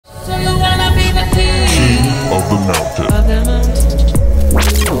of the mountain.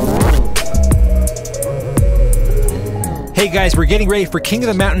 Hey guys, we're getting ready for King of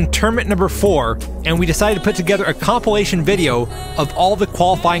the Mountain Tournament number 4, and we decided to put together a compilation video of all the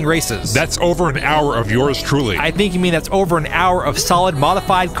qualifying races. That's over an hour of yours truly. I think you mean that's over an hour of solid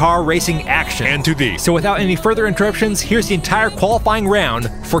modified car racing action. And to thee. So without any further interruptions, here's the entire qualifying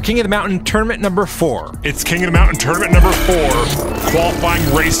round for King of the Mountain Tournament number 4. It's King of the Mountain Tournament number 4,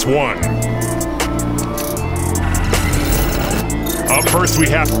 qualifying race 1. Up first we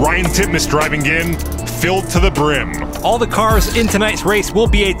have Ryan Titmus driving in, filled to the brim. All the cars in tonight's race will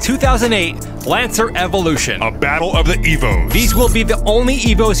be a 2008 Lancer Evolution. A battle of the Evos. These will be the only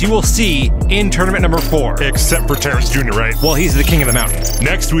Evos you will see in tournament number 4. Except for Terrence Jr., right? Well, he's the king of the mountain.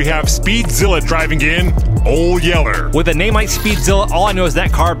 Next we have Speedzilla driving in, Old Yeller. With a name like Speedzilla, all I know is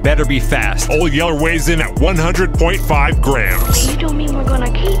that car better be fast. Old Yeller weighs in at 100.5 grams. You don't mean we're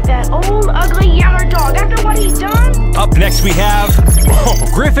gonna keep that old ugly Yeller dog after what he's done? Up next we have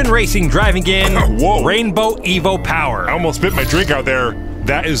Griffin Racing driving in, Whoa. Rainbow Evo Power. I almost spit my drink out there.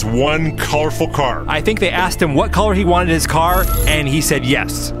 That is one colorful car. I think they asked him what color he wanted his car, and he said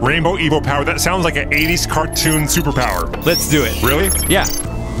yes. Rainbow Evo Power, that sounds like an 80s cartoon superpower. Let's do it. Really? Yeah.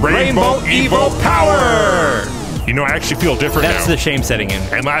 Rainbow Evo Power! You know, I actually feel different That's now. the shame setting in.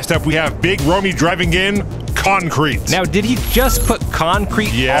 And last up, we have Big Romy driving in, Concrete. Now, did he just put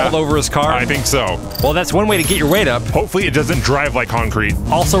concrete all over his car? I think so. Well, that's one way to get your weight up. Hopefully it doesn't drive like concrete.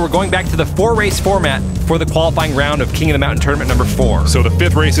 Also, we're going back to the 4-race format for the qualifying round of King of the Mountain Tournament number 4. So the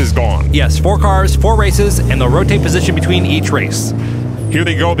 5th race is gone. Yes, 4 cars, 4 races, and they'll rotate position between each race. Here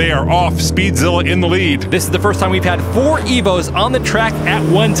they go, they are off. Speedzilla in the lead. This is the first time we've had 4 Evos on the track at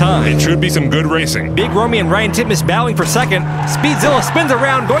one time. It should be some good racing. Big Romy and Ryan Titmus battling for second. Speedzilla spins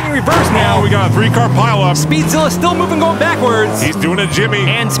around, going in reverse now. Oh, we got a 3-car pileup. Speedzilla still moving, going backwards. He's doing a Jimmy.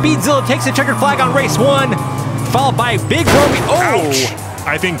 And Speedzilla takes a checkered flag on race 1, followed by Big Romy. Oh! Ouch.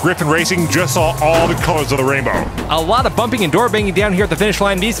 I think Griffin Racing just saw all the colors of the rainbow. A lot of bumping and door banging down here at the finish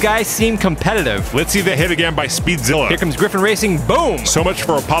line. These guys seem competitive. Let's see the hit again by Speedzilla. Here comes Griffin Racing. Boom! So much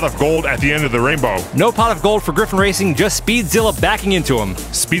for a pot of gold at the end of the rainbow. No pot of gold for Griffin Racing, just Speedzilla backing into him.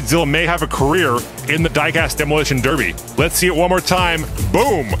 Speedzilla may have a career in the Diecast Demolition Derby. Let's see it one more time.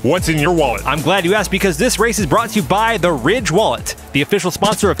 Boom! What's in your wallet? I'm glad you asked because this race is brought to you by the Ridge Wallet, the official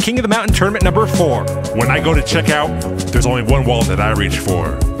sponsor of King of the Mountain Tournament number 4. When I go to check out, there's only one wallet that I reach for,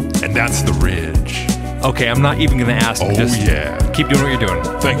 and that's the Ridge. Okay, I'm not even gonna ask. Oh, just yeah. Keep doing what you're doing.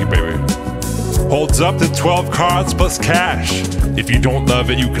 Thank you, baby. Holds up to 12 cards plus cash. If you don't love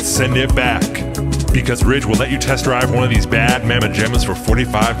it, you can send it back. Because Ridge will let you test drive one of these bad Mamma Gemmas for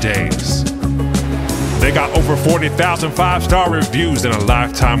 45 days. They got over 40,000 5-star reviews and a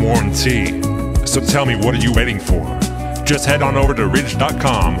lifetime warranty. So tell me, what are you waiting for? Just head on over to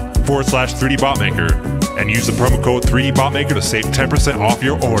ridge.com/3dbotmaker and use the promo code 3dbotmaker to save 10% off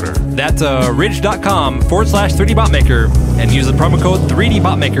your order. That's ridge.com/3dbotmaker and use the promo code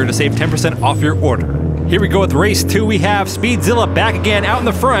 3dbotmaker to save 10% off your order. Here we go with race 2. We have Speedzilla back again out in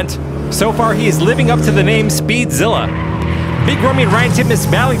the front. So far, he is living up to the name Speedzilla. Big Romy and Ryan Titmus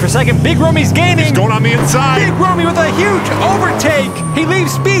battling for second. Big Romy's gaining. He's going on the inside. Big Romy with a huge overtake. He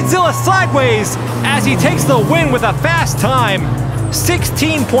leaves Speedzilla sideways as he takes the win with a fast time.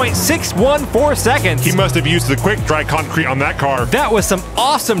 16.614 seconds. He must have used the quick dry concrete on that car. That was some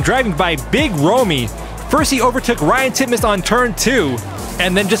awesome driving by Big Romy. First, he overtook Ryan Titmus on turn 2,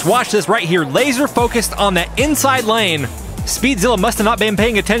 and then just watch this right here, laser focused on that inside lane. Speedzilla must have not been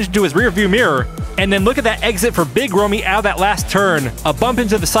paying attention to his rearview mirror. And then look at that exit for Big Romy out of that last turn. A bump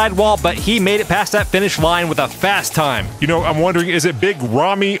into the sidewall, but he made it past that finish line with a fast time. You know, I'm wondering, is it Big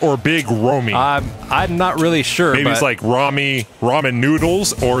Romy or Big Romy? I'm not really sure. Maybe it's like Romy ramen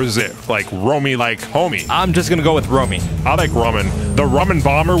noodles, or is it like Romy like homie? I'm just gonna go with Romy. I like ramen. The Ramen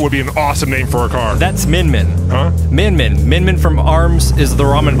Bomber would be an awesome name for a car. That's Min Min. Huh? Min Min. Min Min from ARMS is the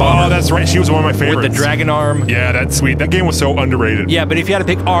Ramen Bomber. Oh, that's right. She was one of my favorites. With the dragon arm. Yeah, that's sweet. That game was so underrated. Yeah, but if you had to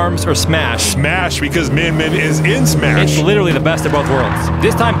pick ARMS or Smash. Smash, because Min Min is in Smash. It's literally the best of both worlds.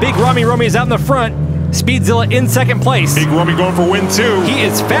 This time, Big Romy is out in the front. Speedzilla in second place. Big Romy going for win 2. He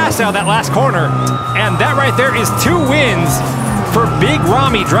is fast out of that last corner. And that right there is 2 wins for Big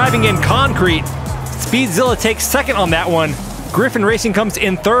Romy driving in concrete. Speedzilla takes second on that one. Griffin Racing comes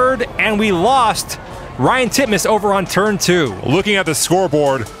in third, and we lost Ryan Titmus over on turn 2. Looking at the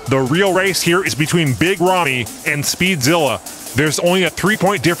scoreboard, the real race here is between Big Romy and Speedzilla. There's only a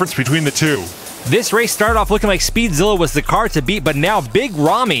 3-point difference between the two. This race started off looking like Speedzilla was the car to beat, but now Big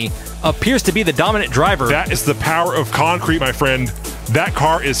Romy appears to be the dominant driver. That is the power of concrete, my friend. That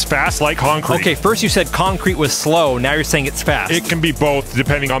car is fast like concrete. Okay, first you said concrete was slow, now you're saying it's fast. It can be both,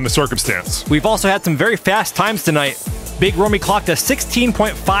 depending on the circumstance. We've also had some very fast times tonight. Big Romy clocked a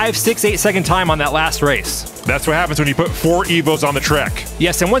 16.568 second time on that last race. That's what happens when you put 4 Evos on the track.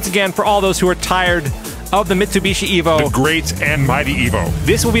 Yes, and once again, for all those who are tired of the Mitsubishi Evo, The great and mighty Evo.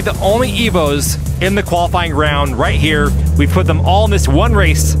 this will be the only Evos in the qualifying round right here. We put them all in this one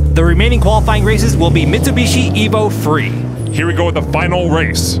race. The remaining qualifying races will be Mitsubishi Evo free. Here we go with the final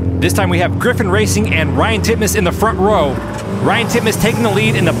race. This time we have Griffin Racing and Ryan Titmus in the front row. Ryan Titmus taking the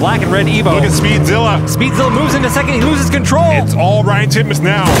lead in the black and red Evo. Look at Speedzilla. Speedzilla moves into second, he loses control. It's all Ryan Titmus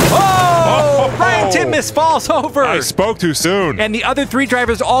now. Oh! Ryan Titmus falls over. I spoke too soon. And the other 3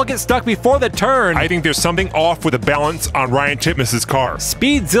 drivers all get stuck before the turn. I think there's something off with the balance on Ryan Titmus's car.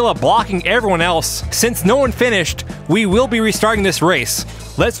 Speedzilla blocking everyone else. Since no one finished, we will be restarting this race.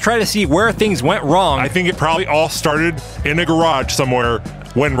 Let's try to see where things went wrong. I think it probably all started in a garage somewhere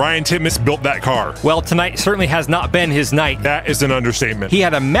when Ryan Titmus built that car. Well, tonight certainly has not been his night. That is an understatement. He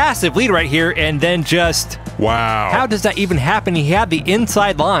had a massive lead right here and then just... Wow. How does that even happen? He had the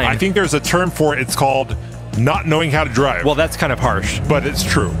inside line. I think there's a term for it. It's called not knowing how to drive. Well, that's kind of harsh. But it's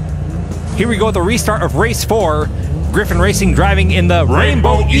true. Here we go with the restart of race 4. Griffin Racing driving in the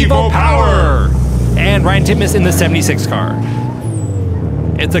Rainbow Evo Power. And Ryan Titmus in the 76 car.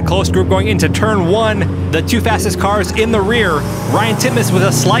 It's a close group going into turn 1. The 2 fastest cars in the rear. Ryan Titmus with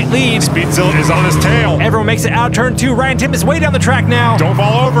a slight lead. Speedzilla is on his tail. Everyone makes it out of turn 2. Ryan Titmus way down the track now. Don't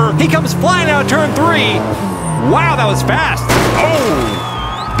fall over. He comes flying out of turn 3. Wow, that was fast. Oh!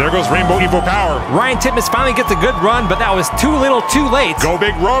 There goes Rainbow Evo Power. Ryan Titmus finally gets a good run, but that was too little too late. Go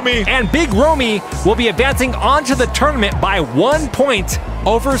Big Romy. And Big Romy will be advancing onto the tournament by 1 point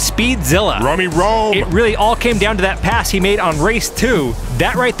over Speedzilla. Romy Rome. It really all came down to that pass he made on race 2.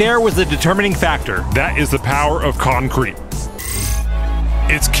 That right there was the determining factor. That is the power of concrete.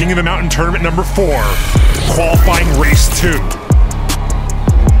 It's King of the Mountain Tournament number 4, qualifying race 2.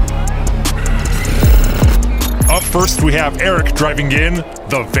 Up first, we have Eric driving in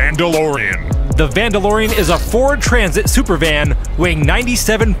the Vandalorian. The Vandalorian is a Ford Transit supervan weighing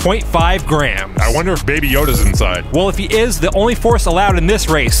 97.5 grams. I wonder if Baby Yoda's inside. Well, if he is, the only force allowed in this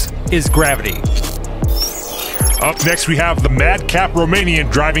race is gravity. Up next, we have the Madcap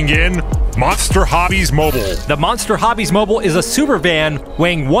Romanian driving in Monster Hobbies Mobile. The Monster Hobbies Mobile is a supervan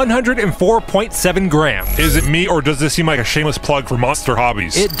weighing 104.7 grams. Is it me, or does this seem like a shameless plug for Monster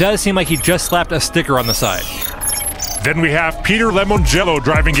Hobbies? It does seem like he just slapped a sticker on the side. Then we have Peter Lemongello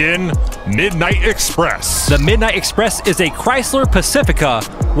driving in Midnight Express. The Midnight Express is a Chrysler Pacifica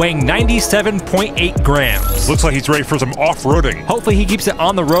weighing 97.8 grams. Looks like he's ready for some off-roading. Hopefully he keeps it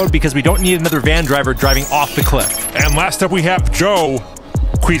on the road because we don't need another van driver driving off the cliff. And last up we have Joe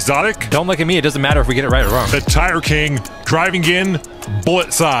Quixotic. Don't look at me, it doesn't matter if we get it right or wrong. The Tire King driving in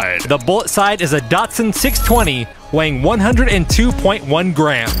Bullet Side. The Bullet Side is a Datsun 620 weighing 102.1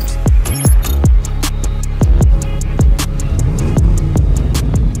 grams.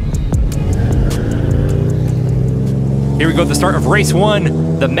 Here we go at the start of race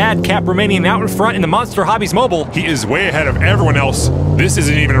 1. The Madcap Romanian out in front in the Monster Hobbies Mobile. He is way ahead of everyone else. This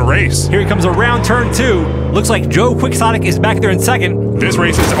isn't even a race. Here he comes around turn 2. Looks like Joe Quixotic is back there in second. This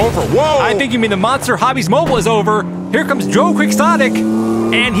race is over. Whoa! I think you mean the Monster Hobbies Mobile is over. Here comes Joe Quixotic,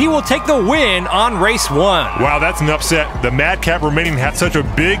 and he will take the win on race 1. Wow, that's an upset. The Madcap Romanian had such a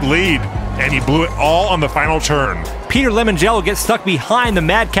big lead, and he blew it all on the final turn. Peter Lemongello gets stuck behind the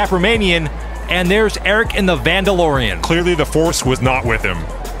Madcap Romanian, and there's Eric in the Vandalorian. Clearly the force was not with him.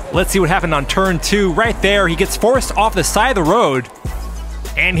 Let's see what happened on turn 2. Right there, he gets forced off the side of the road.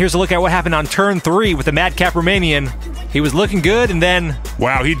 And here's a look at what happened on turn 3 with the Madcap Romanian. He was looking good, and then...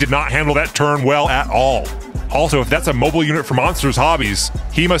 Wow, he did not handle that turn well at all. Also, if that's a mobile unit for Monsters Hobbies,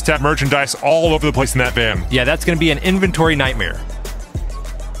 he must have merchandise all over the place in that van. Yeah, that's going to be an inventory nightmare.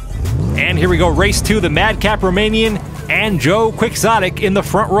 And here we go, race 2, the Madcap Romanian and Joe Quixotic in the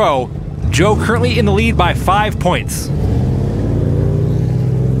front row. Joe currently in the lead by 5 points.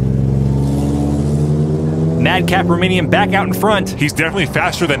 Madcap Romanian back out in front. He's definitely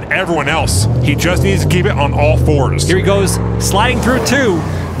faster than everyone else. He just needs to keep it on all fours. Here he goes, sliding through 2.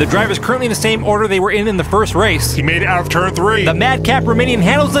 The driver's currently in the same order they were in the first race. He made it out of turn 3. The Madcap Romanian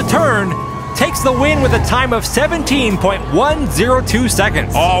handles the turn, takes the win with a time of 17.102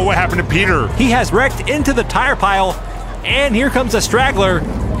 seconds. Oh, what happened to Peter? He has wrecked into the tire pile, and here comes a straggler.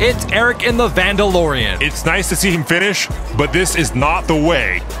 It's Eric in the Vandalorian. It's nice to see him finish, but this is not the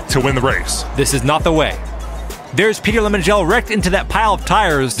way to win the race. This is not the way. There's Peter Lemongello wrecked into that pile of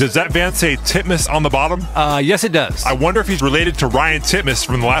tires. Does that van say Titmus on the bottom? Yes, it does. I wonder if he's related to Ryan Titmus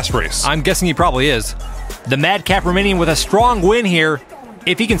from the last race. I'm guessing he probably is. The Madcap Romanian with a strong win here.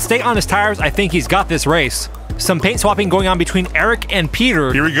 If he can stay on his tires, I think he's got this race. Some paint swapping going on between Eric and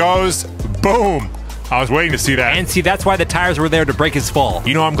Peter. Here he goes. Boom. I was waiting to see that. And see, that's why the tires were there to break his fall.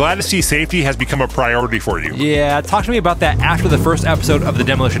 You know, I'm glad to see safety has become a priority for you. Yeah, talk to me about that after the first episode of the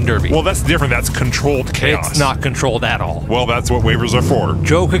Demolition Derby. Well, that's different. That's controlled chaos. It's not controlled at all. Well, that's what waivers are for.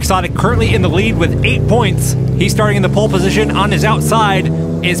 Joe Quixotic currently in the lead with 8 points. He's starting in the pole position. On his outside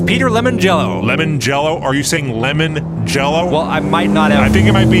is Peter Lemon Jello. Lemon Jello? Are you saying lemon jello? Well, I might not have. I think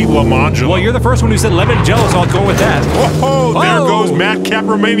it might be Lemon-Jello. Well, you're the first one who said Lemon Jello, so I'll go with that. Whoa, there goes Madcap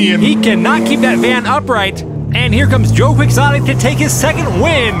Romanian. He cannot keep that van upright. And here comes Joe Quixotic to take his second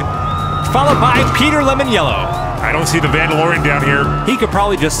win, followed by Peter Lemon Yellow. I don't see the Vandalorian down here. He could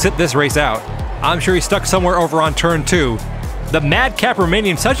probably just sit this race out. I'm sure he's stuck somewhere over on turn 2. The Madcap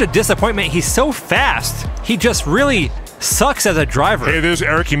Romanian, such a disappointment. He's so fast. He just really sucks as a driver. Hey, there's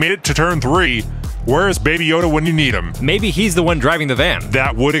Eric. He made it to turn 3. Where is Baby Yoda when you need him? Maybe he's the one driving the van.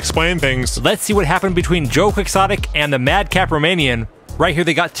 That would explain things. Let's see what happened between Joe Quixotic and the Madcap Romanian. Right here,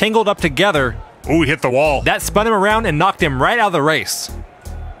 they got tangled up together. Ooh, he hit the wall. That spun him around and knocked him right out of the race.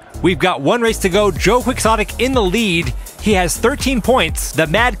 We've got one race to go. Joe Quixotic in the lead. He has 13 points. The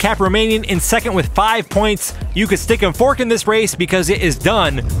Madcap Romanian in second with 5 points. You could stick and fork in this race because it is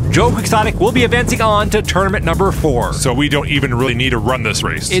done. Joe Quixotic will be advancing on to tournament number 4. So we don't even really need to run this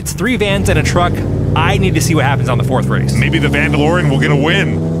race. It's 3 vans and a truck. I need to see what happens on the 4th race. Maybe the Vandalorian will get a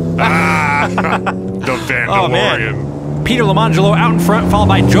win. The Vandalorian. Oh, man. Peter Lemangelo out in front, followed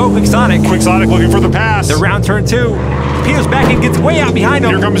by Joe Quixotic. Quixotic looking for the pass. The round turn 2. Peter's back and gets way out behind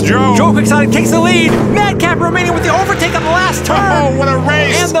him. Here comes Joe. Joe Quixotic takes the lead. Madcap Romanian with the overtake on the last turn. Oh, what a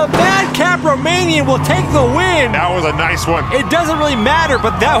race. And the Madcap Romanian will take the win. That was a nice one. It doesn't really matter,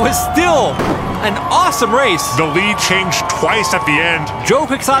 but that was still an awesome race. The lead changed twice at the end. Joe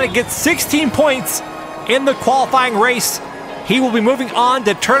Quixotic gets 16 points in the qualifying race. He will be moving on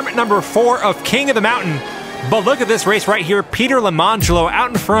to tournament number 4 of King of the Mountain. But look at this race right here. Peter Lemangelo out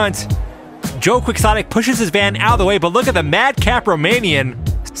in front. Joe Quixotic pushes his van out of the way, but look at the Madcap Romanian.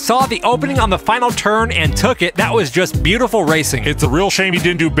 Saw the opening on the final turn and took it. That was just beautiful racing. It's a real shame he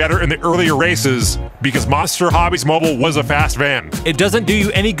didn't do better in the earlier races because Monster Hobbies Mobile was a fast van. It doesn't do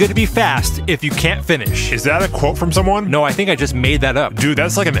you any good to be fast if you can't finish. Is that a quote from someone? No, I think I just made that up. Dude,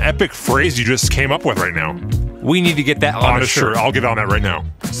 that's like an epic phrase you just came up with right now. We need to get that on a shirt. I'll get on that right now.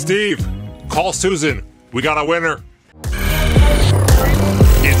 Steve, call Susan. We got a winner.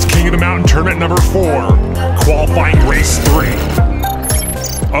 It's King of the Mountain Tournament number 4, qualifying race 3.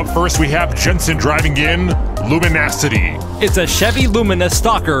 Up first, we have Jensen driving in Luminosity. It's a Chevy Lumina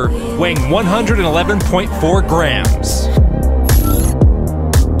Stalker weighing 111.4 grams.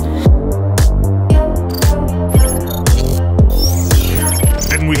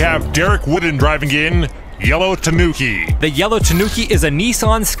 Then we have Derek Wooden driving in Yellow Tanuki. The Yellow Tanuki is a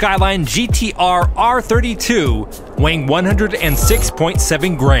Nissan Skyline GTR R32 weighing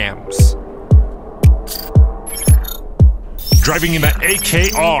 106.7 grams. Driving in the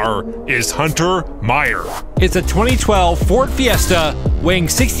AKR is Hunter Meyer. It's a 2012 Ford Fiesta weighing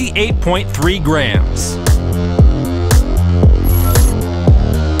 68.3 grams.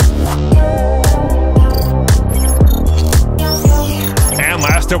 And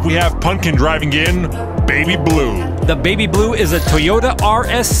last up we have Pumpkin driving in Baby Blue. The Baby Blue is a Toyota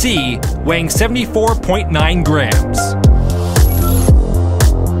RSC weighing 74.9 grams.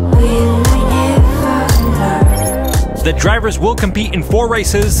 The drivers will compete in 4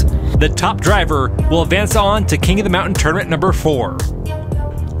 races. The top driver will advance on to King of the Mountain Tournament number 4.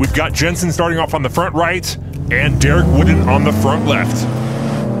 We've got Jensen starting off on the front right and Derek Wooden on the front left.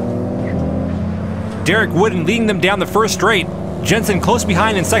 Derek Wooden leading them down the first straight. Jensen close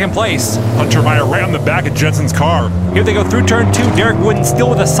behind in second place. Hunter Meyer right on the back of Jensen's car. Here they go through turn 2. Derek Wooden still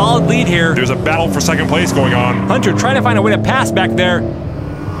with a solid lead here. There's a battle for second place going on. Hunter trying to find a way to pass back there.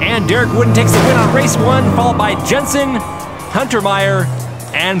 And Derek Wooden takes the win on race 1, followed by Jensen, Hunter Meyer,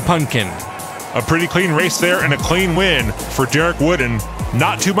 and Pumpkin. A pretty clean race there and a clean win for Derek Wooden.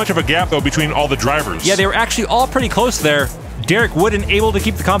 Not too much of a gap, though, between all the drivers. Yeah, they were actually all pretty close there. Derek Wooden able to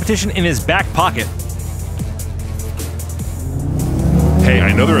keep the competition in his back pocket. Hey,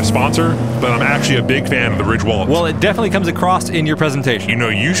 I know they're a sponsor, but I'm actually a big fan of the Ridge Wallets. Well, it definitely comes across in your presentation. You know,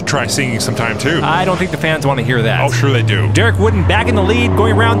 you should try singing sometime, too. I don't think the fans want to hear that. Oh, sure they do. Derek Wooden back in the lead,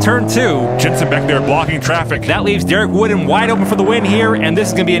 going around turn 2. Jensen back there blocking traffic. That leaves Derek Wooden wide open for the win here, and this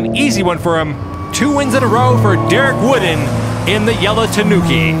is going to be an easy one for him. 2 wins in a row for Derek Wooden in the Yellow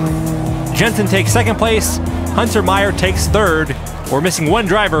Tanuki. Jensen takes second place. Hunter Meyer takes third. We're missing one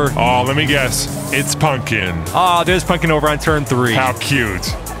driver. Oh, let me guess. It's Pumpkin. Oh, there's Pumpkin over on turn 3. How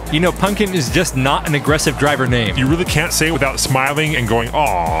cute. You know, Pumpkin is just not an aggressive driver name. You really can't say it without smiling and going,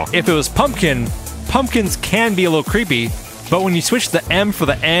 "Aw." If it was Pumpkin, pumpkins can be a little creepy, but when you switch the M for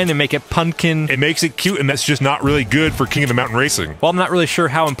the N and make it Pumpkin, it makes it cute, and that's just not really good for King of the Mountain racing. Well, I'm not really sure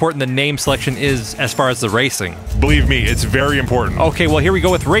how important the name selection is as far as the racing. Believe me, it's very important. Okay, well, here we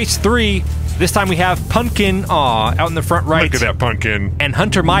go with race 3. This time we have Pumpkin, out in the front right. Look at that Pumpkin. And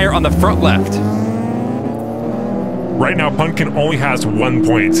Hunter Meyer on the front left. Right now, Pumpkin only has 1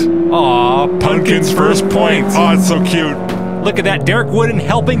 point. Aw, Pumpkin's first point. Oh, it's so cute. Look at that, Derek Wooden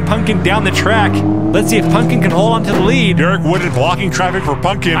helping Pumpkin down the track. Let's see if Pumpkin can hold on to the lead. Derek Wooden blocking traffic for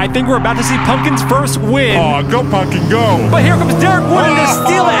Pumpkin. I think we're about to see Pumpkin's first win. Oh, go Pumpkin, go. But here comes Derek Wooden to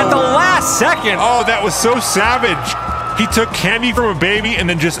steal it at the last second. Oh, that was so savage. He took candy from a baby and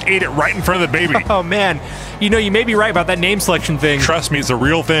then just ate it right in front of the baby. Oh, man. You know, you may be right about that name selection thing. Trust me, it's a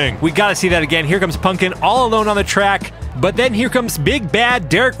real thing. We got to see that again. Here comes Pumpkin all alone on the track. But then here comes big bad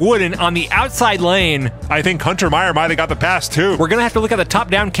Derek Wooden on the outside lane. I think Hunter Meyer might have got the pass, too. We're going to have to look at the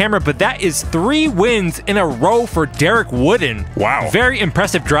top-down camera, but that is 3 wins in a row for Derek Wooden. Wow. Very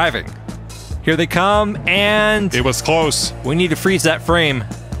impressive driving. Here they come, and... it was close. We need to freeze that frame.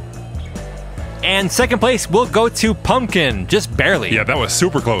 And second place will go to Pumpkin, just barely. Yeah, that was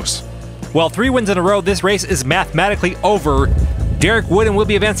super close. Well, 3 wins in a row, this race is mathematically over. Derek Wooden will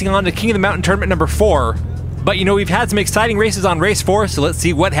be advancing on to King of the Mountain Tournament number 4. But, you know, we've had some exciting races on race 4, so let's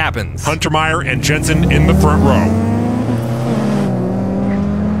see what happens. Hunter Meyer and Jensen in the front row.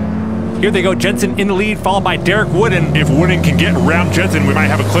 Here they go, Jensen in the lead, followed by Derek Wooden. If Wooden can get around Jensen, we might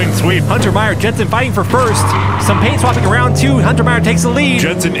have a clean sweep. Hunter Meyer, Jensen fighting for first. Some paint swapping around 2. Hunter Meyer takes the lead.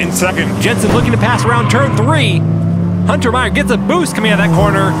 Jensen in second. Jensen looking to pass around turn 3. Hunter Meyer gets a boost coming out of that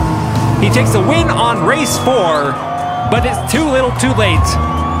corner. He takes the win on race 4, but it's too little too late,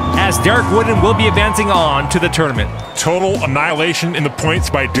 as Derek Wooden will be advancing on to the tournament. Total annihilation in the points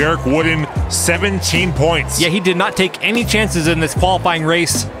by Derek Wooden, 17 points. Yeah, he did not take any chances in this qualifying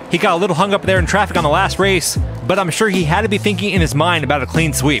race. He got a little hung up there in traffic on the last race, but I'm sure he had to be thinking in his mind about a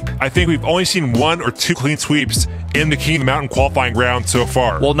clean sweep. I think we've only seen 1 or 2 clean sweeps in the King of the Mountain qualifying round so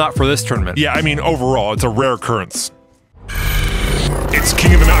far. Well, not for this tournament. Yeah, I mean, overall, it's a rare occurrence. It's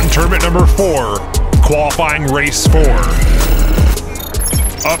King of the Mountain Tournament number 4, qualifying race 4.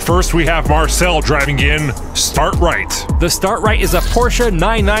 Up first, we have Marcel driving in, start right. The start right is a Porsche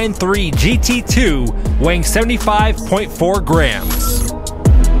 993 GT2, weighing 75.4 grams.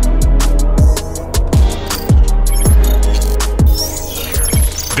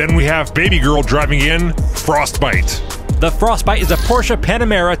 Then we have Baby Girl driving in, Frostbite. The Frostbite is a Porsche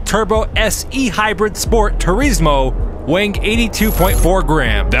Panamera Turbo SE Hybrid Sport Turismo, weighing 82.4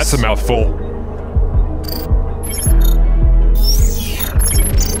 grams. That's a mouthful.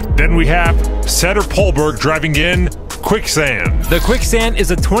 Then we have Setter Polberg driving in, Quicksand. The Quicksand is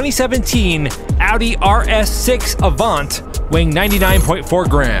a 2017 Audi RS6 Avant, weighing 99.4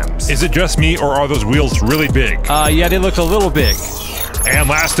 grams. Is it just me, or are those wheels really big? Yeah, they look a little big. And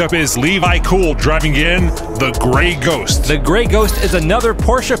last up is Levi Cool driving in, the Grey Ghost. The Grey Ghost is another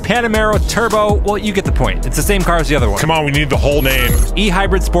Porsche Panamera Turbo. Well, you get the point. It's the same car as the other one. Come on, we need the whole name.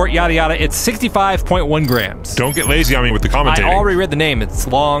 E-Hybrid Sport, yada yada. It's 65.1 grams. Don't get lazy on me with the commentating. I already read the name. It's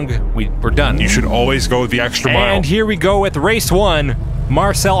long. We're done. You should always go the extra mile. And here we go with race 1.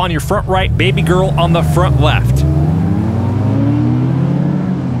 Marcel on your front right, Baby Girl on the front left.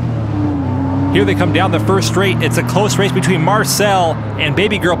 Here they come down the first straight. It's a close race between Marcel and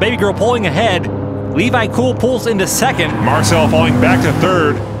Baby Girl. Baby Girl pulling ahead. Levi Cool pulls into second. Marcel falling back to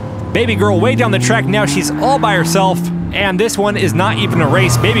third. Baby Girl way down the track now. She's all by herself. And this one is not even a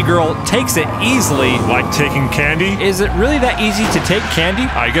race. Baby Girl takes it easily. Like taking candy? Is it really that easy to take candy?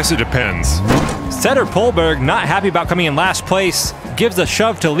 I guess it depends. Setter Polberg, not happy about coming in last place, gives a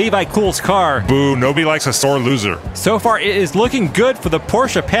shove to Levi Cool's car. Boo, nobody likes a sore loser. So far, it is looking good for the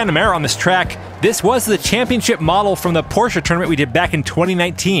Porsche Panamera on this track. This was the championship model from the Porsche tournament we did back in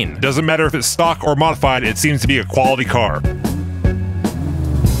 2019. Doesn't matter if it's stock or modified, it seems to be a quality car.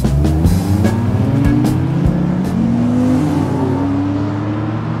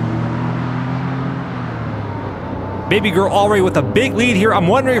 Baby Girl already with a big lead here. I'm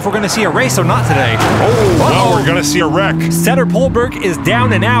wondering if we're going to see a race or not today. Oh, well, we're going to see a wreck. Setter Polberg is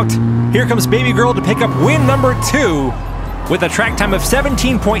down and out. Here comes Baby Girl to pick up win number 2 with a track time of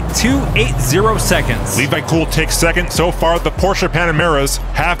 17.280 seconds. Levi Cool takes second. So far, the Porsche Panameras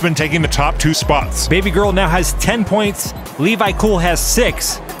have been taking the top 2 spots. Baby Girl now has 10 points. Levi Cool has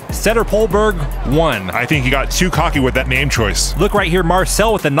 6. Setter Polberg 1. I think he got too cocky with that name choice. Look right here,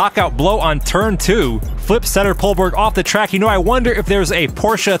 Marcel with the knockout blow on turn 2. Flips Setter Polberg off the track. You know, I wonder if there's a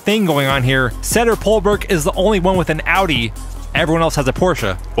Porsche thing going on here. Setter Polberg is the only one with an Audi. Everyone else has a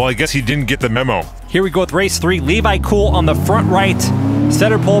Porsche. Well, I guess he didn't get the memo. Here we go with race 3. Levi Cool on the front right,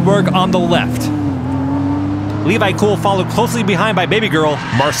 Setter Polberg on the left. Levi Cool followed closely behind by Baby Girl.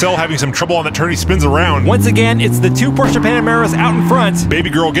 Marcel having some trouble on that turn. He spins around. Once again, it's the 2 Porsche Panameras out in front. Baby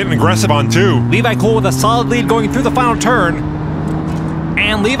Girl getting aggressive on 2. Levi Cool with a solid lead going through the final turn.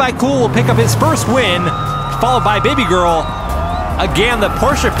 And Levi Cool will pick up his first win, followed by Baby Girl. Again, the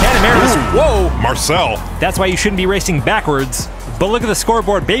Porsche Panameras. Ooh, whoa! Marcel. That's why you shouldn't be racing backwards. But look at the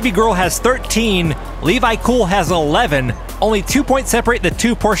scoreboard. Baby Girl has 13. Levi Cool has 11. Only 2 points separate the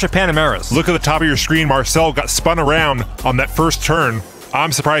 2 Porsche Panameras. Look at the top of your screen. Marcel got spun around on that first turn.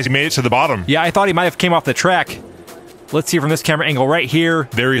 I'm surprised he made it to the bottom. Yeah, I thought he might have came off the track. Let's see from this camera angle right here.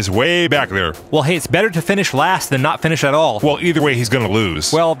 There he is way back there. Well, hey, it's better to finish last than not finish at all. Well, either way, he's going to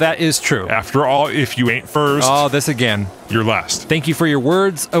lose. Well, that is true. After all, if you ain't first... Oh, this again. You're last. Thank you for your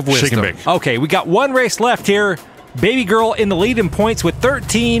words of wisdom. Shake and bake. Okay, we got 1 race left here. Baby Girl in the lead in points with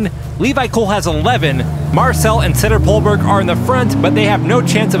 13. Levi Cool has 11. Marcel and Setter Polberg are in the front, but they have no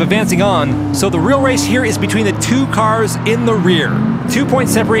chance of advancing on. So the real race here is between the 2 cars in the rear. 2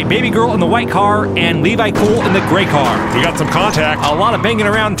 points separate Baby Girl in the white car and Levi Cool in the gray car. We got some contact. A lot of banging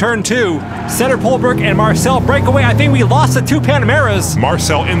around turn 2. Setter Polberg and Marcel break away. I think we lost the 2 Panameras.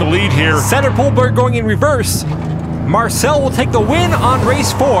 Marcel in the lead here. Setter Polberg going in reverse. Marcel will take the win on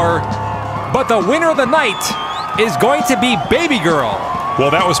race 4, but the winner of the night is going to be Baby Girl.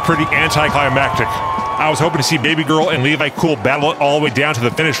 Well, that was pretty anticlimactic. I was hoping to see Baby Girl and Levi Cool battle it all the way down to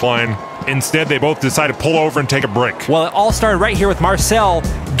the finish line. Instead, they both decided to pull over and take a break. Well, it all started right here with Marcel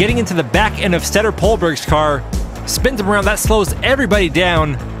getting into the back end of Setter Polberg's car, spins him around. That slows everybody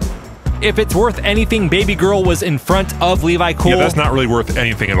down. If it's worth anything, Baby Girl was in front of Levi Cool. Yeah, that's not really worth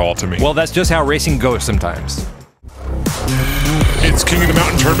anything at all to me. Well, that's just how racing goes sometimes. It's King of the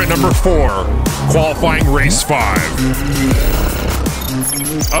Mountain Tournament number 4, qualifying race 5.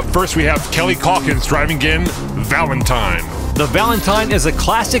 Up first, we have Kelly Calkins driving in Valentine. The Valentine is a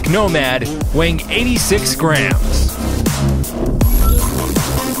classic Nomad weighing 86 grams.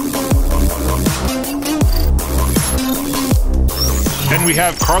 Then we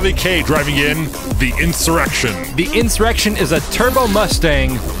have Carly Kay driving in the Insurrection. The Insurrection is a turbo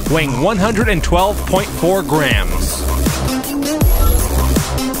Mustang weighing 112.4 grams.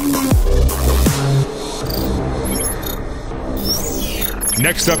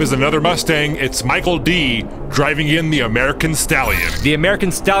 Next up is another Mustang. It's Michael D. driving in the American Stallion. The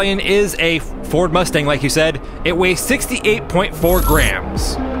American Stallion is a Ford Mustang, like you said. It weighs 68.4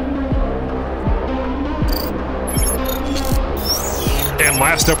 grams. And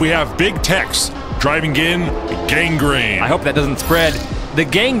last up, we have Big Tex driving in Gangrene. I hope that doesn't spread. The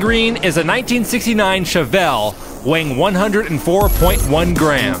Gangrene is a 1969 Chevelle weighing 104.1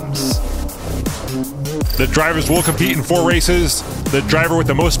 grams. The drivers will compete in 4 races. The driver with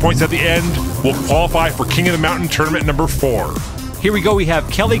the most points at the end will qualify for King of the Mountain Tournament number 4. Here we go. We have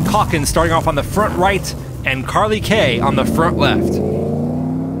Kelly Calkins starting off on the front right and Carly Kay on the front left.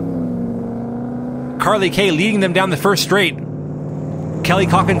 Carly Kay leading them down the first straight. Kelly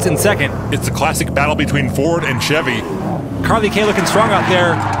Calkins in second. It's a classic battle between Ford and Chevy. Carly Kay looking strong out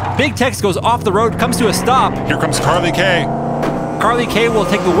there. Big Tex goes off the road, comes to a stop. Here comes Carly Kay. Carly Kay will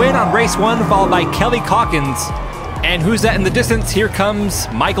take the win on race 1, followed by Kelly Calkins. And who's that in the distance? Here comes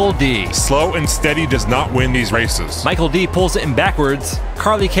Michael D. Slow and steady does not win these races. Michael D pulls it in backwards.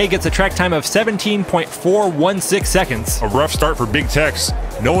 Carly Kay gets a track time of 17.416 seconds. A rough start for Big Tex.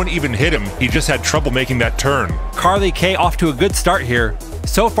 No one even hit him. He just had trouble making that turn. Carly Kay off to a good start here.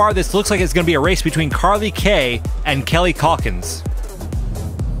 So far, this looks like it's going to be a race between Carly Kay and Kelly Calkins.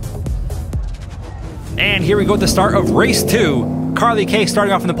 And here we go at the start of race 2. Carly Kay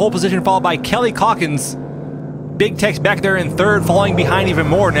starting off in the pole position, followed by Kelly Calkins. Big Tex back there in third, falling behind even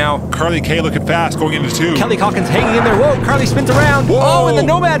more now. Carly Kay looking fast, going into 2. Kelly Calkins hanging in there. Whoa, Carly spins around. Whoa. Oh, and the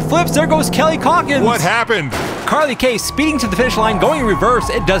Nomad flips. There goes Kelly Calkins. What happened? Carly Kay speeding to the finish line, going in reverse.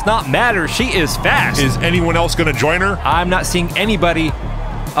 It does not matter. She is fast. Is anyone else going to join her? I'm not seeing anybody.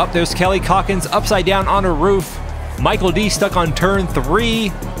 Up there's Kelly Calkins upside down on a roof. Michael D stuck on turn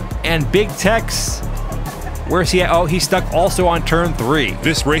 3. And Big Tex, where's he at? Oh, he's stuck also on turn 3.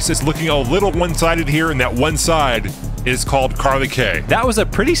 This race is looking a little one-sided here, and that one side is called Carly Kay. That was a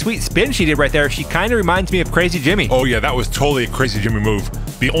pretty sweet spin she did right there. She kind of reminds me of Crazy Jimmy. Oh yeah, that was totally a Crazy Jimmy move.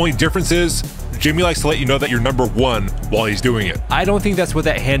 The only difference is Jimmy likes to let you know that you're number 1 while he's doing it. I don't think that's what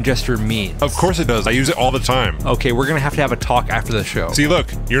that hand gesture means. Of course it does. I use it all the time. Okay, we're going to have a talk after the show. See, look,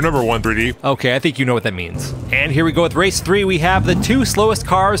 you're number 1, 3D. Okay, I think you know what that means. And here we go with race 3. We have the 2 slowest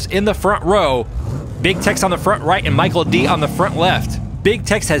cars in the front row. Big Tex on the front right and Michael D on the front left. Big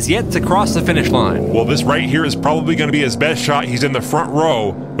Tex has yet to cross the finish line. Well, this right here is probably going to be his best shot. He's in the front row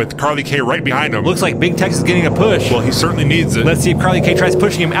with Carly K right behind him. Looks like Big Tex is getting a push. Well, he certainly needs it. Let's see if Carly K tries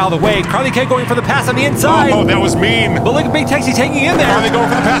pushing him out of the way. Carly K going for the pass on the inside. Oh, that was mean. But look at Big Tex, he's hanging in there. Carly going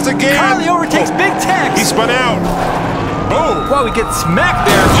for the pass again. Carly overtakes Big Tex. He spun out. Oh! Wow, he gets smacked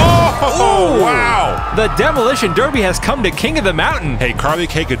there. Oh! Ooh. Wow! The Demolition Derby has come to King of the Mountain. Hey, Carly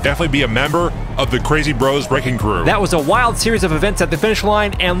K could definitely be a member of the Crazy Bros Wrecking Crew. That was a wild series of events at the finish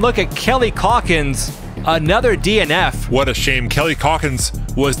line, and look at Kelly Calkins, another DNF. What a shame. Kelly Calkins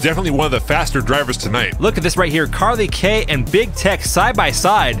was definitely one of the faster drivers tonight. Look at this right here, Carly K and Big Tex side by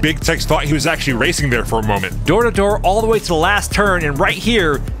side. Big Tex thought he was actually racing there for a moment. Door to door all the way to the last turn, and right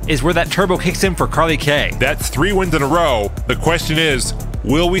here is where that turbo kicks in for Carly K. That's 3 wins in a row. The question is,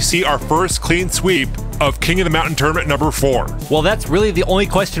 will we see our first clean sweep of King of the Mountain Tournament number 4? Well, that's really the only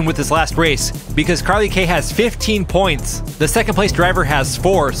question with this last race, because Carly K has 15 points. The second place driver has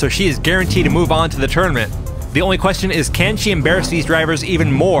 4, so she is guaranteed to move on to the tournament. The only question is, can she embarrass these drivers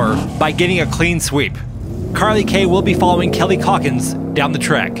even more by getting a clean sweep? Carly K will be following Kelly Calkins down the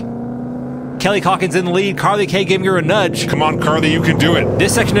track. Kelly Calkins in the lead, Carly K giving her a nudge. Come on, Carly, you can do it.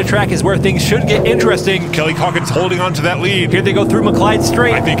 This section of track is where things should get interesting. Kelly Calkins holding on to that lead. Here they go through McClyde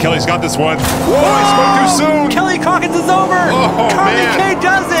Straight. I think Kelly's got this one. Whoa, I spoke too soon. Kelly Calkins is over. Oh, Carly man. K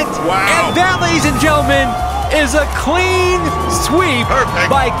does it. Wow. And that, ladies and gentlemen, is a clean sweep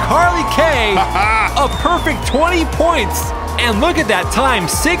by Carly K. A perfect 20 points. And look at that time,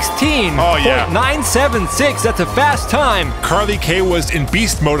 16.976. Oh, yeah. That's a fast time. Carly K was in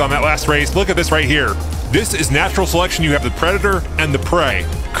beast mode on that last race. Look at this right here. This is natural selection. You have the predator and the prey.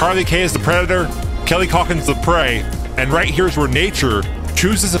 Carly K is the predator, Kelly Calkins the prey, and right here's where nature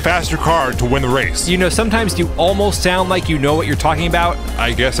chooses a faster car to win the race. You know, sometimes you almost sound like you know what you're talking about.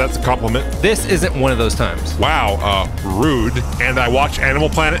 I guess that's a compliment. This isn't one of those times. Wow, rude. And I watch Animal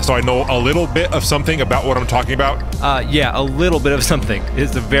Planet, so I know a little bit of something about what I'm talking about. Yeah, a little bit of something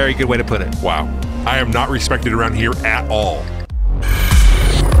is a very good way to put it. Wow. I am not respected around here at all.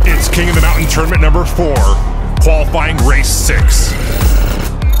 It's King of the Mountain Tournament number 4, qualifying race 6.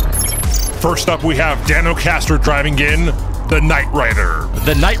 First up, we have Dano Castor driving in the Night Rider.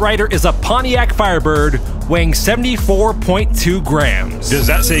 The Night Rider is a Pontiac Firebird weighing 74.2 grams. Does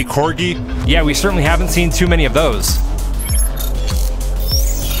that say Corgi? Yeah, we certainly haven't seen too many of those.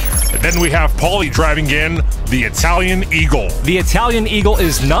 And then we have Paulie driving in the Italian Eagle. The Italian Eagle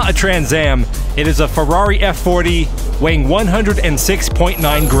is not a Trans Am. It is a Ferrari F40 weighing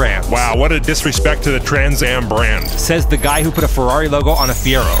 106.9 grams. Wow, what a disrespect to the Trans Am brand. Says the guy who put a Ferrari logo on a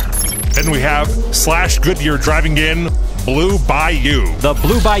Fiero. Then we have Slash Goodyear driving in Blue Bayou. The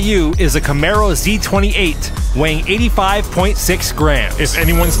Blue Bayou is a Camaro Z28 weighing 85.6 grams. If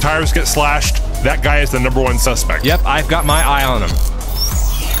anyone's tires get slashed, that guy is the #1 suspect. Yep, I've got my eye on him.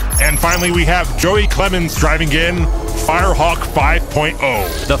 And finally, we have Joey Clemens driving in Firehawk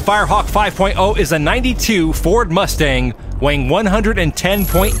 5.0. The Firehawk 5.0 is a 92 Ford Mustang weighing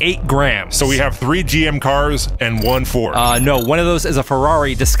 110.8 grams. So we have 3 GM cars and 1 Ford. No, one of those is a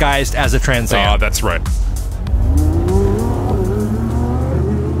Ferrari disguised as a Trans Am. That's right.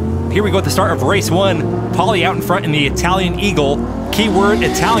 Here we go at the start of race 1. Paulie out in front in the Italian Eagle. Keyword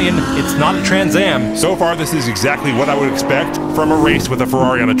Italian, it's not a Trans Am. So far, this is exactly what I would expect from a race with a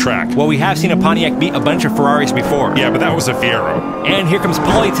Ferrari on a track. Well, we have seen a Pontiac beat a bunch of Ferraris before. Yeah, but that was a Fiero. And here comes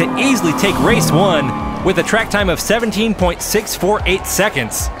Paulie to easily take race 1 with a track time of 17.648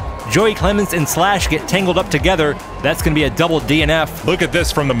 seconds. Joey Clemens and Slash get tangled up together. That's going to be a double DNF. Look at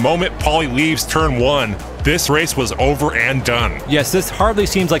this. From the moment Paulie leaves turn 1, this race was over and done. Yes, this hardly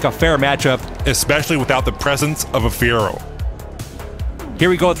seems like a fair matchup. Especially without the presence of a Fiero. Here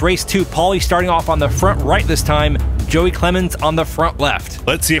we go with race 2. Paulie starting off on the front right this time. Joey Clemens on the front left.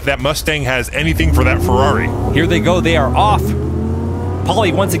 Let's see if that Mustang has anything for that Ferrari. Here they go. They are off.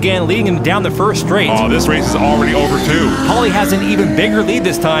 Paulie once again leading him down the first straight. Oh, this race is already over too. Paulie has an even bigger lead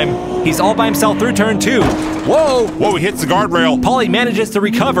this time. He's all by himself through turn 2. Whoa! Whoa, he hits the guardrail. Paulie manages to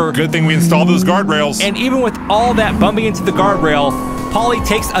recover. Good thing we installed those guardrails. And even with all that bumping into the guardrail, Paulie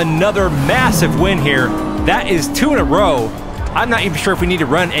takes another massive win here. That is 2 in a row. I'm not even sure if we need to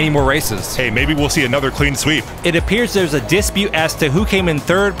run any more races. Hey, maybe we'll see another clean sweep. It appears there's a dispute as to who came in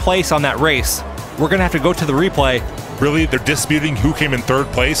 3rd place on that race. We're gonna have to go to the replay. Really? They're disputing who came in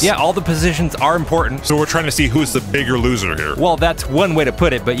 3rd place? Yeah, all the positions are important. So we're trying to see who's the bigger loser here. Well, that's one way to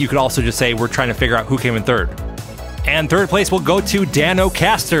put it, but you could also just say we're trying to figure out who came in 3rd. And 3rd place will go to Dano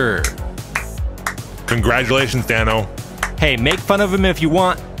Castor. Congratulations, Dano. Hey, make fun of him if you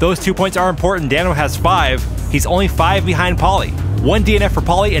want. Those 2 points are important. Dano has 5. He's only 5 behind Paulie. One DNF for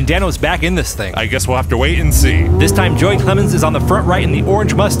Paulie, and Dano's back in this thing. I guess we'll have to wait and see. This time, Joey Clemens is on the front right in the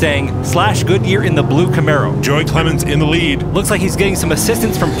orange Mustang, Slash Goodyear in the blue Camaro. Joey Clemens in the lead. Looks like he's getting some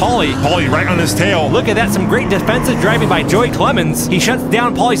assistance from Paulie. Paulie right on his tail. Look at that, some great defensive driving by Joey Clemens. He shuts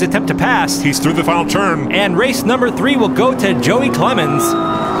down Paulie's attempt to pass. He's through the final turn. And race number 3 will go to Joey Clemens,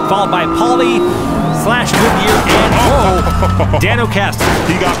 followed by Paulie, Slash Goodyear, and Diecast.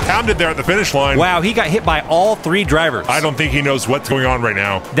 He got pounded there at the finish line. Wow, he got hit by all 3 drivers. I don't think he knows what's going on right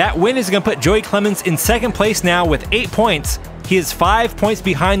now. That win is going to put Joey Clemens in 2nd place now with 8 points. He is 5 points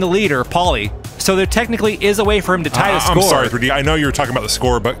behind the leader, Paulie. So there technically is a way for him to tie the score. I'm sorry, 3D. I know you were talking about the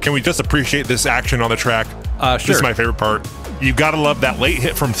score, but can we just appreciate this action on the track? Sure. This is my favorite part. You've got to love that late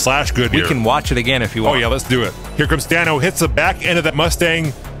hit from Slash Goodyear. We can watch it again if you want. Oh yeah, let's do it. Here comes Dano, hits the back end of that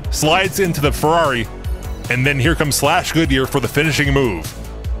Mustang, slides into the Ferrari, and then here comes Slash Goodyear for the finishing move.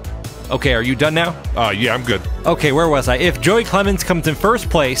 Okay, are you done now? Yeah, I'm good. Okay, where was I? If Joey Clemens comes in 1st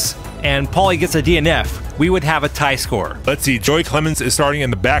place and Paulie gets a DNF, we would have a tie score. Let's see, Joey Clemens is starting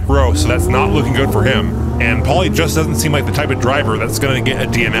in the back row, so that's not looking good for him. And Paulie just doesn't seem like the type of driver that's going to get a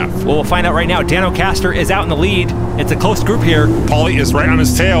DNF. Well, we'll find out right now. Diecasts is out in the lead. It's a close group here. Paulie is right on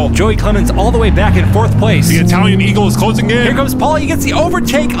his tail. Joey Clemens all the way back in 4th place. The Italian Eagle is closing in. Here comes Paulie. He gets the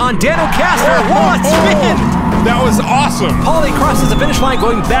overtake on Diecasts. What spin! That was awesome. Paulie crosses the finish line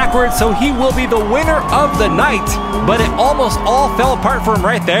going backwards, so he will be the winner of the night. But it almost all fell apart for him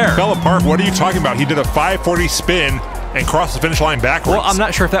right there. Fell apart? What are you talking about? He did a 540 spin and crossed the finish line backwards. Well, I'm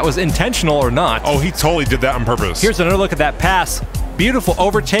not sure if that was intentional or not. Oh, he totally did that on purpose. Here's another look at that pass. Beautiful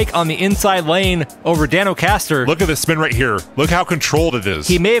overtake on the inside lane over Diecasts. Look at this spin right here. Look how controlled it is.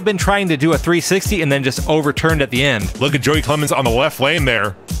 He may have been trying to do a 360 and then just overturned at the end. Look at Joey Clemens on the left lane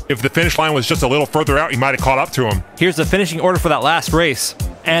there. If the finish line was just a little further out, he might have caught up to him. Here's the finishing order for that last race.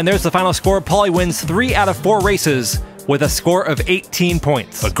 And there's the final score. Paulie wins 3 out of 4 races with a score of 18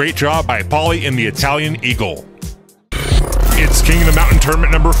 points. A great job by Paulie in the Italian Eagle. It's King of the Mountain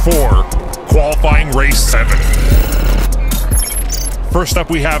Tournament number 4, qualifying race 7. First up,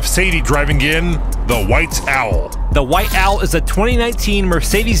 we have Sadie driving in the White Owl. The White Owl is a 2019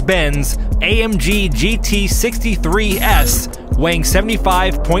 Mercedes-Benz AMG GT 63S weighing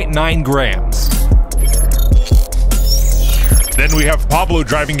 75.9 grams. Then we have Pablo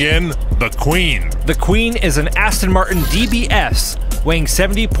driving in the Queen. The Queen is an Aston Martin DBS weighing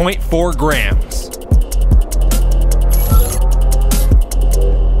 70.4 grams.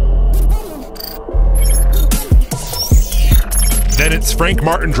 Then it's Frank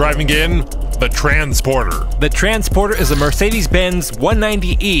Martin driving in the Transporter. The Transporter is a Mercedes-Benz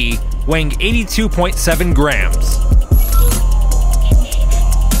 190E weighing 82.7 grams.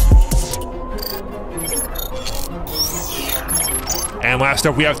 And last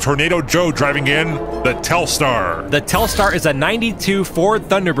up, we have Tornado Joe driving in the Telstar. The Telstar is a 92 Ford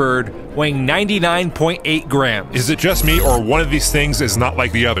Thunderbird weighing 99.8 grams. Is it just me, or one of these things is not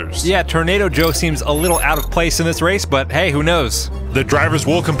like the others? Yeah, Tornado Joe seems a little out of place in this race, but hey, who knows? The drivers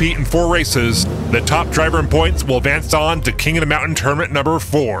will compete in 4 races. The top driver in points will advance on to King of the Mountain Tournament number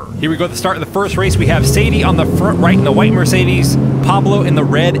 4. Here we go at the start of the first race. We have Sadie on the front right in the white Mercedes, Pablo in the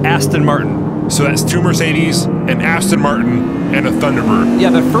red Aston Martin. So that's 2 Mercedes, an Aston Martin, and a Thunderbird. Yeah,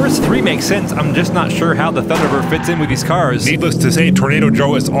 the first 3 make sense. I'm just not sure how the Thunderbird fits in with these cars. Needless to say, Tornado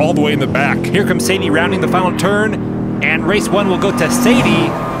Joe is all the way in the back. Here comes Sadie rounding the final turn, and race 1 will go to Sadie,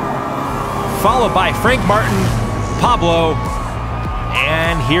 followed by Frank Martin, Pablo,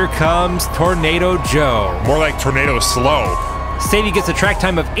 and here comes Tornado Joe. More like Tornado Slow. Sadie gets a track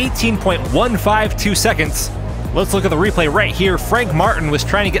time of 18.152 seconds. Let's look at the replay right here. Frank Martin was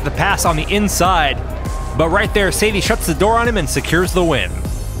trying to get the pass on the inside, but right there, Sadie shuts the door on him and secures the win.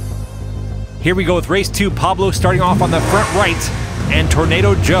 Here we go with race 2, Pablo starting off on the front right, and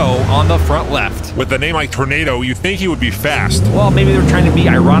Tornado Joe on the front left. With a name like Tornado, you'd think he would be fast. Well, maybe they're trying to be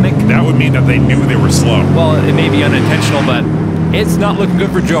ironic. That would mean that they knew they were slow. Well, it may be unintentional, but it's not looking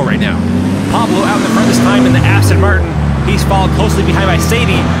good for Joe right now. Pablo out in the front this time in the Aston Martin. He's followed closely behind by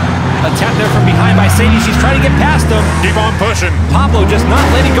Sadie. A tap there from behind by Sadie. She's trying to get past him. Keep on pushing. Pablo just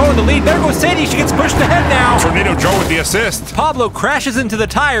not letting go of the lead. There goes Sadie. She gets pushed ahead now. Tornado Joe with the assist. Pablo crashes into the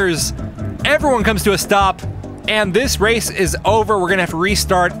tires. Everyone comes to a stop. And this race is over. We're going to have to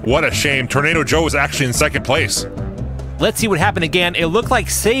restart. What a shame. Tornado Joe was actually in 2nd place. Let's see what happened again. It looked like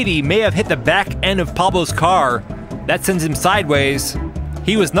Sadie may have hit the back end of Pablo's car. That sends him sideways.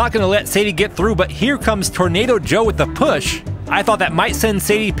 He was not going to let Sadie get through, but here comes Tornado Joe with the push. I thought that might send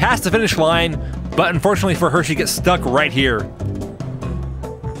Sadie past the finish line, but unfortunately for her, she gets stuck right here.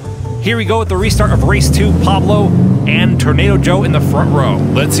 Here we go with the restart of race 2, Pablo and Tornado Joe in the front row.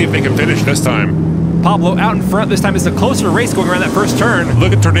 Let's see if they can finish this time. Pablo out in front. This time it's a closer race going around that first turn.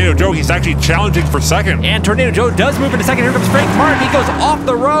 Look at Tornado Joe. He's actually challenging for second. And Tornado Joe does move into second. Here comes Frank Martin. He goes off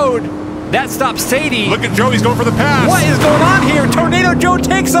the road. That stops Sadie. Look at Joe. He's going for the pass. What is going on here? Tornado Joe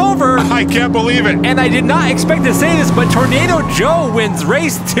takes over. I can't believe it. And I did not expect to say this, but Tornado Joe wins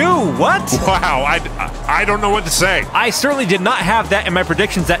race 2. What? Wow. I don't know what to say. I certainly did not have that in my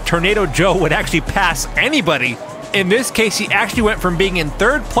predictions that Tornado Joe would actually pass anybody. In this case, he actually went from being in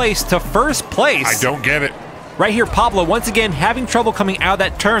 3rd place to 1st place. I don't get it. Right here, Pablo, once again, having trouble coming out of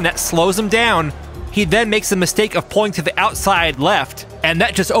that turn. That slows him down. He then makes the mistake of pulling to the outside left, and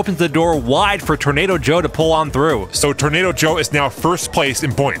that just opens the door wide for Tornado Joe to pull on through. So Tornado Joe is now 1st place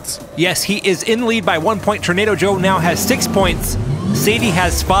in points. Yes, he is in lead by 1 point. Tornado Joe now has 6 points. Sadie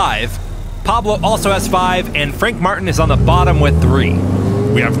has 5. Pablo also has 5, and Frank Martin is on the bottom with 3.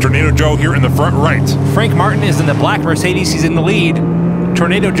 We have Tornado Joe here in the front right. Frank Martin is in the black Mercedes. He's in the lead.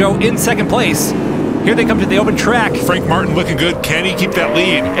 Tornado Joe in 2nd place. Here they come to the open track. Frank Martin looking good. Can he keep that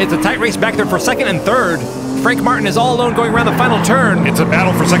lead? It's a tight race back there for 2nd and 3rd. Frank Martin is all alone going around the final turn. It's a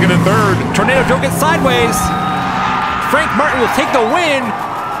battle for 2nd and 3rd. Tornado Joe gets sideways. Frank Martin will take the win.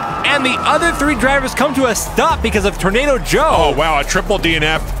 And the other 3 drivers come to a stop because of Tornado Joe. Oh, wow, a triple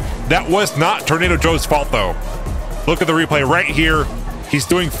DNF. That was not Tornado Joe's fault, though. Look at the replay right here. He's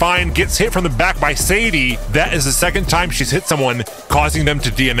doing fine, gets hit from the back by Sadie. That is the 2nd time she's hit someone, causing them to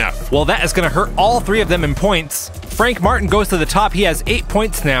DNF. Well, that is going to hurt all 3 of them in points. Frank Martin goes to the top. He has 8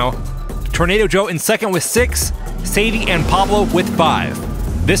 points now. Tornado Joe in 2nd with 6. Sadie and Pablo with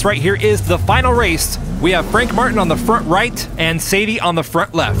 5. This right here is the final race. We have Frank Martin on the front right and Sadie on the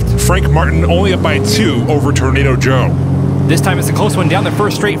front left. Frank Martin only up by 2 over Tornado Joe. This time it's a close one down the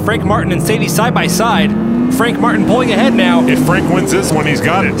first straight. Frank Martin and Sadie side by side. Frank Martin pulling ahead now. If Frank wins this one, he's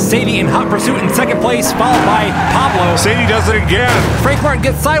got it. Sadie in hot pursuit in 2nd place, followed by Pablo. Sadie does it again. Frank Martin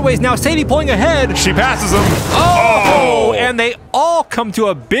gets sideways now. Sadie pulling ahead. She passes him. Oh! And they all come to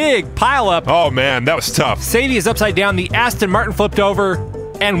a big pileup. Oh, man, that was tough. Sadie is upside down. The Aston Martin flipped over.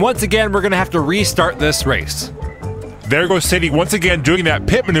 And once again, we're going to have to restart this race. There goes Sadie once again doing that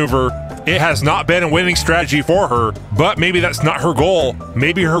pit maneuver. It has not been a winning strategy for her, but maybe that's not her goal.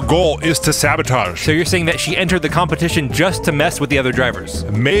 Maybe her goal is to sabotage. So you're saying that she entered the competition just to mess with the other drivers?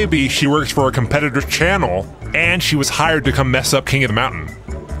 Maybe she works for a competitor's channel, and she was hired to come mess up King of the Mountain.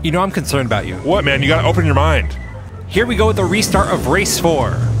 You know, I'm concerned about you. What, man? You gotta open your mind. Here we go with the restart of race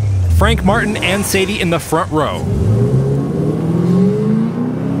 4. Frank Martin and Sadie in the front row.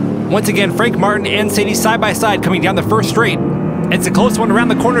 Once again, Frank Martin and Sadie side by side coming down the first straight. It's a close one around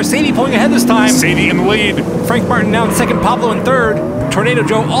the corner. Sadie pulling ahead this time. Sadie in the lead. Frank Martin now in 2nd, Pablo in 3rd. Tornado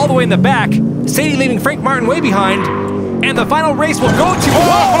Joe all the way in the back. Sadie leaving Frank Martin way behind. And the final race will go to...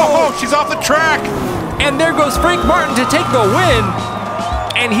 Oh, she's off the track. And there goes Frank Martin to take the win.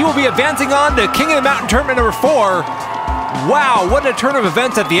 And he will be advancing on to King of the Mountain tournament number 4. Wow, what a turn of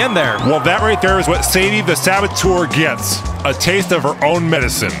events at the end there. Well, that right there is what Sadie the Saboteur gets. A taste of her own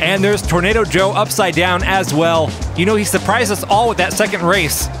medicine. And there's Tornado Joe upside down as well. You know, he surprised us all with that 2nd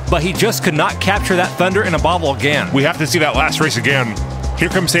race, but he just could not capture that thunder in a bottle again. We have to see that last race again. Here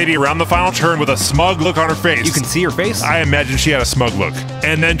comes Sadie around the final turn with a smug look on her face. You can see her face? I imagine she had a smug look.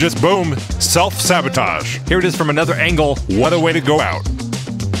 And then just boom, self-sabotage. Here it is from another angle. What a way to go out.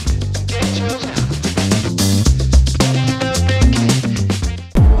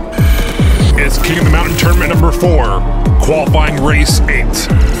 It's King of the Mountain tournament number 4, qualifying race 8.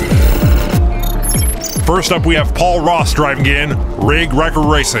 First up, we have Paul Ross driving in, Rig Wrecker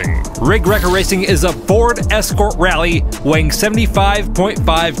Racing. Rig Wrecker Racing is a Ford Escort Rally weighing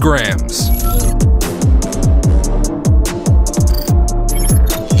 75.5 grams.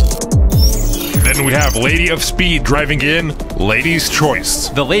 Then we have Lady of Speed driving in, Lady's Choice.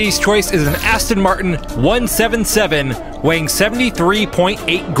 The Lady's Choice is an Aston Martin 177 weighing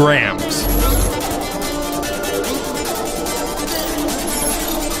 73.8 grams.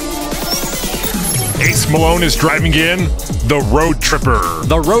 Ace Malone is driving in, the Road Tripper.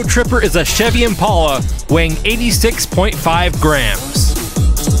 The Road Tripper is a Chevy Impala weighing 86.5 grams.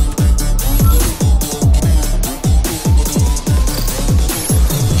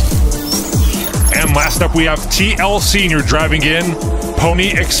 And last up we have TL Senior driving in, Pony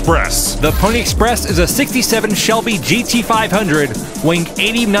Express. The Pony Express is a 67 Shelby GT500 weighing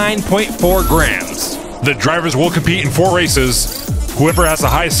 89.4 grams. The drivers will compete in 4 races. Whoever has the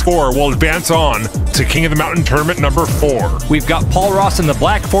highest score will advance on to King of the Mountain Tournament number 4. We've got Paul Ross in the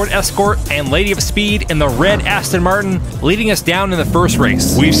black Ford Escort and Lady of Speed in the red Aston Martin, leading us down in the first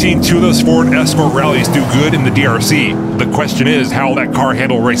race. We've seen 2 of those Ford Escort rallies do good in the DRC. The question is, how will that car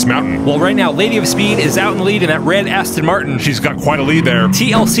handle Race Mountain? Well, right now, Lady of Speed is out in the lead in that red Aston Martin. She's got quite a lead there.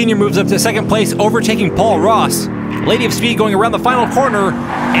 TL Senior moves up to second place, overtaking Paul Ross. Lady of Speed going around the final corner,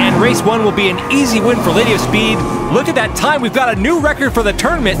 and race 1 will be an easy win for Lady of Speed. Look at that time. We've got a new record for the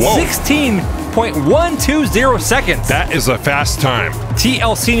tournament, 16.120 seconds. That is a fast time.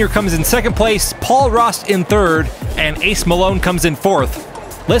 TL Senior comes in second place, Paul Ross in third, and Ace Malone comes in fourth.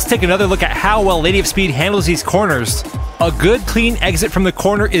 Let's take another look at how well Lady of Speed handles these corners. A good, clean exit from the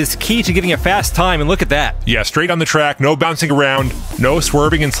corner is key to getting a fast time, and look at that. Yeah, straight on the track, no bouncing around, no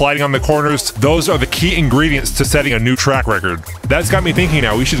swerving and sliding on the corners. Those are the key ingredients to setting a new track record. That's got me thinking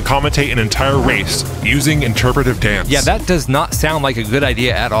now we should commentate an entire race using interpretive dance. Yeah, that does not sound like a good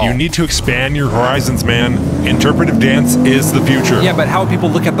idea at all. You need to expand your horizons, man. Interpretive dance is the future. Yeah, but how people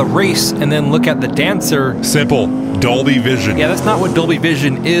look at the race and then look at the dancer? Simple. Dolby Vision. Yeah, that's not what Dolby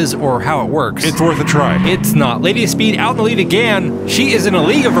Vision is or how it works. It's worth a try. It's not. Lady of Speed out in the lead again. She is in a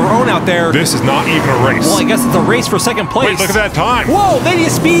league of her own out there. This is not even a race. Well, I guess it's a race for second place. Wait, look at that time. Whoa, Lady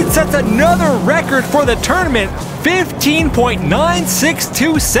of Speed sets another record for the tournament.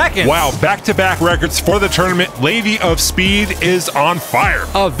 15.962 seconds. Wow, back-to-back records for the tournament. Lady of Speed is on fire.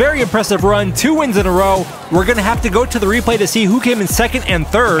 A very impressive run, 2 wins in a row. We're going to have to go to the replay to see who came in second and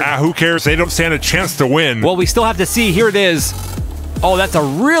third. Who cares? They don't stand a chance to win. Well, we still have to see. Here it is. Oh, that's a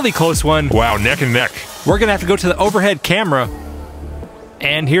really close one. Wow, neck and neck. We're going to have to go to the overhead camera.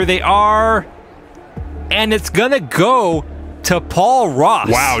 And here they are. And it's going to go to Paul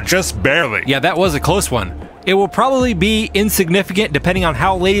Ross. Wow, just barely. Yeah, that was a close one. It will probably be insignificant depending on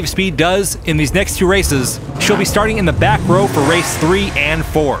how Lady of Speed does in these next 2 races. She'll be starting in the back row for race 3 and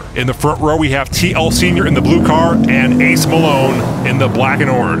 4. In the front row, we have TL Senior in the blue car and Ace Malone in the black and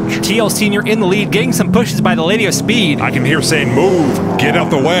orange. TL Senior in the lead, getting some pushes by the Lady of Speed. I can hear saying, move, get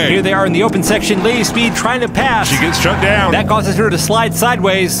out the way. Here they are in the open section. Lady of Speed trying to pass. She gets shut down. That causes her to slide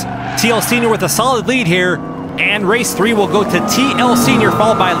sideways. TL Senior with a solid lead here. And race 3 will go to TL Senior,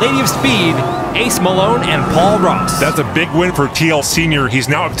 followed by Lady of Speed, Ace Malone, and Paul Ross. That's a big win for TL Senior. He's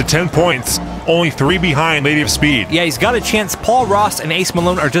now up to 10 points, only 3 behind Lady of Speed. Yeah, he's got a chance. Paul Ross and Ace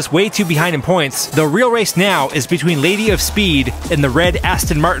Malone are just way too behind in points. The real race now is between Lady of Speed in the red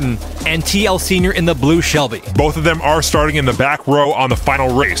Aston Martin and TL Senior in the blue Shelby. Both of them are starting in the back row on the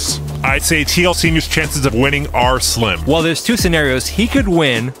final race. I'd say TL Senior's chances of winning are slim. Well, there's 2 scenarios. He could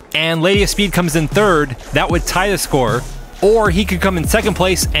win, and Lady of Speed comes in third. That would tie the score. Or he could come in second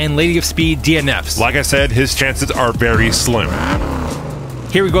place, and Lady of Speed DNFs. Like I said, his chances are very slim.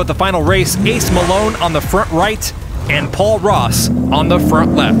 Here we go at the final race. Ace Malone on the front right, and Paul Ross on the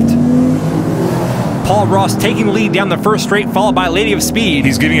front left. Paul Ross taking the lead down the first straight, followed by Lady of Speed.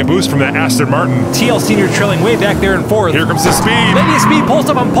 He's getting a boost from that Aston Martin. TL Senior trailing way back there in fourth. Here comes the speed. Lady of Speed pulls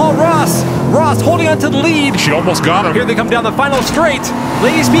up on Paul Ross. Ross holding on to the lead. She almost got him. Here they come down the final straight.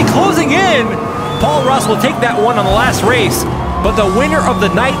 Lady of Speed closing in. Paul Ross will take that one on the last race. But the winner of the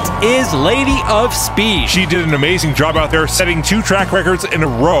night is Lady of Speed. She did an amazing job out there, setting 2 track records in a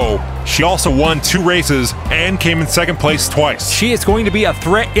row. She also won 2 races and came in second place twice. She is going to be a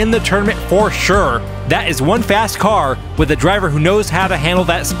threat in the tournament for sure. That is one fast car with a driver who knows how to handle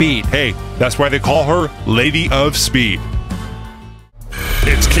that speed. Hey, that's why they call her Lady of Speed.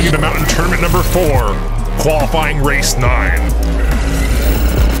 It's King of the Mountain Tournament number 4, qualifying race 9.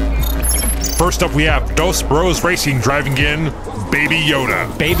 First up, we have Dos Bros Racing driving in Baby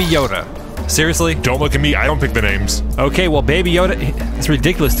Yoda. Baby Yoda. Seriously? Don't look at me, I don't pick the names. Okay, well, Baby Yoda, it's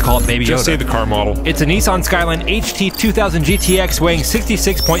ridiculous to call it Baby Yoda. Just say the car model. It's a Nissan Skyline HT 2000 GTX weighing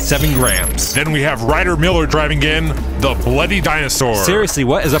 66.7 grams. Then we have Ryder Miller driving in the Bloody Dinosaur. Seriously,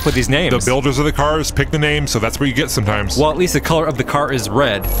 what is up with these names? The builders of the cars pick the name, so that's what you get sometimes. Well, at least the color of the car is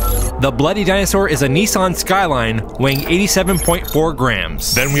red. The Bloody Dinosaur is a Nissan Skyline weighing 87.4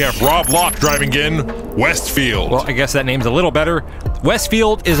 grams. Then we have Rob Locke driving in Westfield. Well, I guess that name's a little better.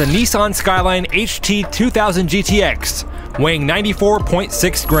 Westfield is a Nissan Skyline HT 2000 GTX, weighing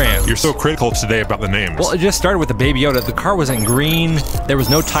 94.6 grams. You're so critical today about the names. Well, it just started with the Baby Yoda. The car wasn't green. There was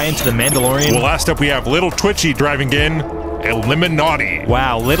no tie into the Mandalorian. Well, last up we have Little Twitchy driving in Illuminati.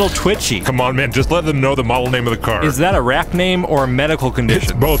 Wow, Little Twitchy. Come on, man, just let them know the model name of the car. Is that a rap name or a medical condition?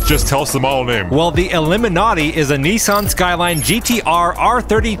 It's both, just tell us the model name. Well, the Illuminati is a Nissan Skyline GTR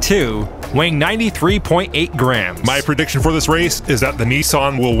R32, weighing 93.8 grams. My prediction for this race is that the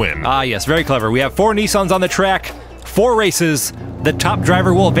Nissan will win. Ah, yes, very clever. We have 4 Nissans on the track, 4 races. The top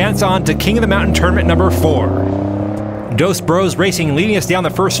driver will advance on to King of the Mountain Tournament number 4. Dos Bros Racing leading us down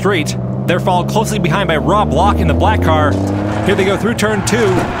the first straight. They're followed closely behind by Rob Block in the black car. Here they go through turn 2.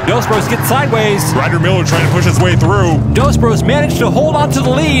 Dos Bros gets sideways. Ryder Miller trying to push his way through. Dos Bros managed to hold on to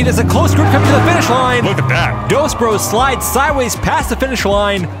the lead as a close group comes to the finish line. Look at that. Dos Bros slides sideways past the finish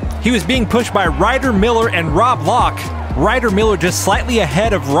line. He was being pushed by Ryder Miller and Rob Block. Ryder Miller just slightly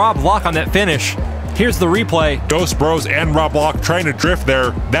ahead of Rob Block on that finish. Here's the replay. Dos Bros and Rob Block trying to drift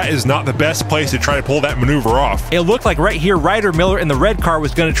there. That is not the best place to try to pull that maneuver off. It looked like right here Ryder Miller in the red car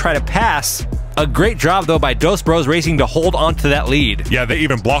was going to try to pass. A great job though by Dos Bros Racing to hold on to that lead. Yeah, they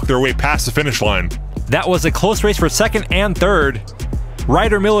even blocked their way past the finish line. That was a close race for second and third.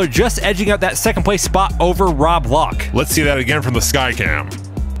 Ryder Miller just edging out that second place spot over Rob Block. Let's see that again from the Skycam.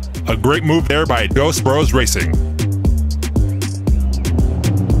 A great move there by Dos Bros Racing.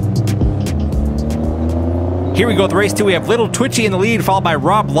 Here we go with race 2. We have Little Twitchy in the lead, followed by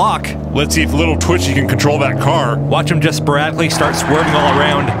Rob Block. Let's see if Little Twitchy can control that car. Watch him just sporadically start swerving all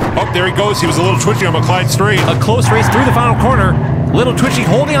around. Oh, there he goes. He was a little twitchy on McLeod Straight. A close race through the final corner. Little Twitchy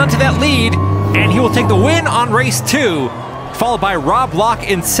holding on to that lead, and he will take the win on race 2. Followed by Rob Block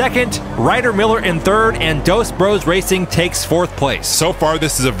in second, Ryder Miller in third, and Dos Bros Racing takes 4th place. So far,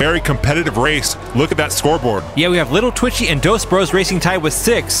 this is a very competitive race. Look at that scoreboard. Yeah, we have Little Twitchy and Dos Bros Racing tied with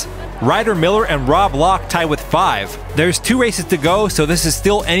 6. Ryder Miller and Rob Block tied with 5. There's 2 races to go, so this is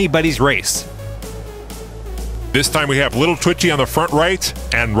still anybody's race. This time we have Little Twitchy on the front right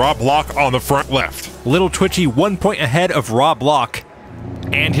and Rob Block on the front left. Little Twitchy 1 point ahead of Rob Block.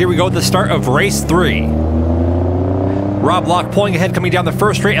 And here we go at the start of race 3. Rob Block pulling ahead coming down the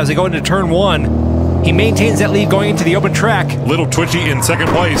first straight as they go into turn 1. He maintains that lead going into the open track. Little Twitchy in second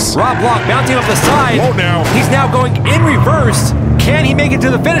place. Rob Block bouncing off the side. Whoa now. He's now going in reverse. Can he make it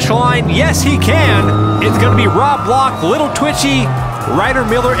to the finish line? Yes, he can. It's going to be Rob Block, Little Twitchy, Ryder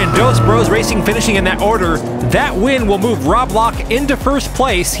Miller, and Dos Bros Racing finishing in that order. That win will move Rob Block into first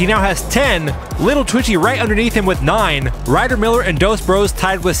place. He now has 10. Little Twitchy right underneath him with 9. Ryder Miller and Dos Bros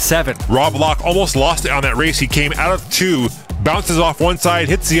tied with 7. Rob Block almost lost it on that race. He came out of 2. Bounces off one side,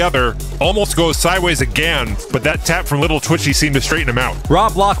 hits the other, almost goes sideways again, but that tap from Little Twitchy seemed to straighten him out.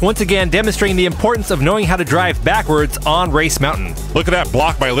 Rob Block once again demonstrating the importance of knowing how to drive backwards on Race Mountain. Look at that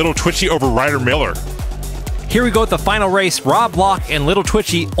block by Little Twitchy over Ryder Miller. Here we go with the final race. Rob Block and Little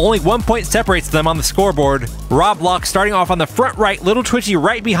Twitchy, only 1 point separates them on the scoreboard. Rob Block starting off on the front right, Little Twitchy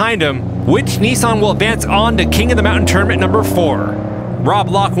right behind him. Which Nissan will advance on to King of the Mountain Tournament number 4? Rob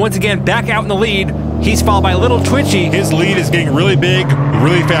Block once again back out in the lead. He's followed by Little Twitchy. His lead is getting really big,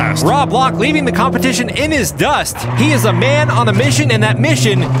 really fast. Rob Block leaving the competition in his dust. He is a man on a mission, and that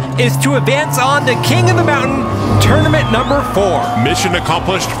mission is to advance on to King of the Mountain Tournament number 4. Mission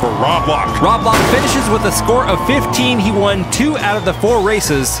accomplished for Rob Block. Rob Block finishes with a score of 15. He won 2 out of the 4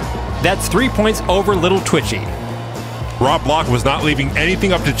 races. That's 3 points over Little Twitchy. Rob Block was not leaving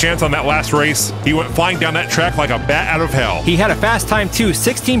anything up to chance on that last race. He went flying down that track like a bat out of hell. He had a fast time too,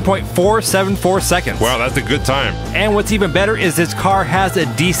 16.474 seconds. Wow, that's a good time. And what's even better is his car has a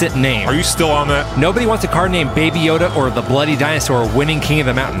decent name. Are you still on that? Nobody wants a car named Baby Yoda or the Bloody Dinosaur winning King of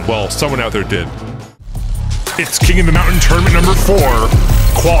the Mountain. Well, someone out there did. It's King of the Mountain Tournament number 4,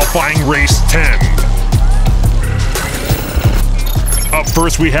 qualifying race 10. Up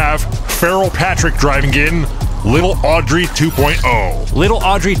first we have Farrell Patrick driving in, Little Audrey 2.0. Little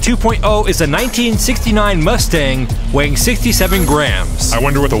Audrey 2.0 is a 1969 Mustang weighing 67 grams. I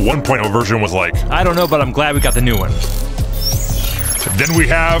wonder what the 1.0 version was like. I don't know, but I'm glad we got the new one. Then we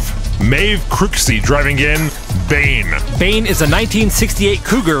have Maeve Crooksey driving in, Bane. Bane is a 1968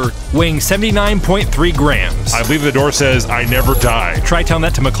 Cougar weighing 79.3 grams. I believe the door says, I never die. Try telling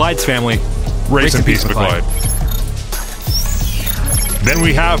that to McLeod's family. Race in peace, McLeod. Then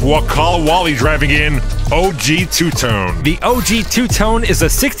we have Wakala Wally driving in, OG Two-Tone. The OG Two-Tone is a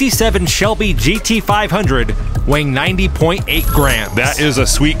 67 Shelby GT500 weighing 90.8 grams. That is a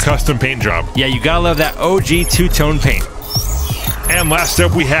sweet custom paint job. Yeah, you gotta love that OG Two-Tone paint. And last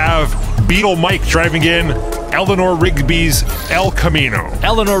up we have Beetle Mike driving in, Eleanor Rigby's El Camino.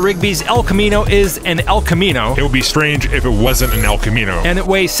 Eleanor Rigby's El Camino is an El Camino. It would be strange if it wasn't an El Camino. And it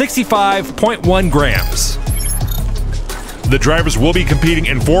weighs 65.1 grams. The drivers will be competing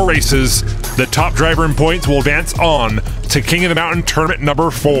in 4 races. The top driver in points will advance on to King of the Mountain Tournament number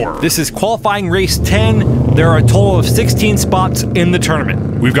 4. This is qualifying race 10. There are a total of 16 spots in the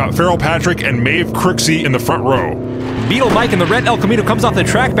tournament. We've got Farrell Patrick and Maeve Crooksey in the front row. Beetle Mike in the red El Camino comes off the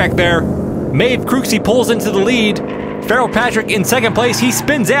track back there. Maeve Crooksey pulls into the lead. Farrell Patrick in second place. He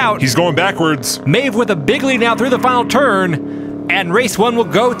spins out. He's going backwards. Maeve with a big lead now through the final turn. And race 1 will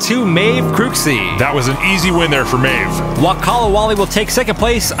go to Maeve Cruxy. That was an easy win there for Maeve. Wakala Wally will take second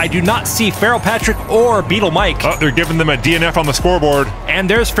place. I do not see Feral Patrick or Beetle Mike. Oh, they're giving them a DNF on the scoreboard. And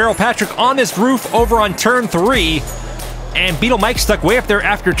there's Feral Patrick on his roof over on turn 3. And Beetle Mike stuck way up there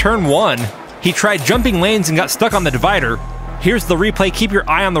after turn 1. He tried jumping lanes and got stuck on the divider. Here's the replay. Keep your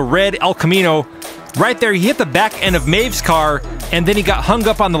eye on the red El Camino. Right there, he hit the back end of Maeve's car, and then he got hung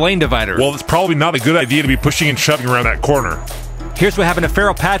up on the lane divider. Well, it's probably not a good idea to be pushing and shoving around that corner. Here's what happened to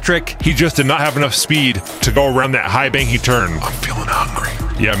Feral Patrick. He just did not have enough speed to go around that high banky turn. I'm feeling hungry.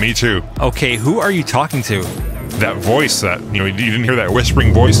 Yeah, me too. Okay, who are you talking to? That voice, you didn't hear that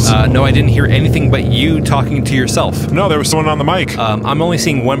whispering voice? No, I didn't hear anything but you talking to yourself. No, there was someone on the mic. I'm only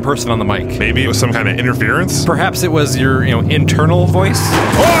seeing one person on the mic. Maybe it was some kind of interference? Perhaps it was your, internal voice.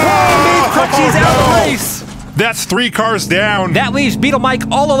 Oh! Cruxy's out of the race! That's 3 cars down. That leaves Beetle Mike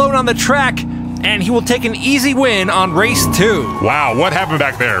all alone on the track, and he will take an easy win on race 2. Wow, what happened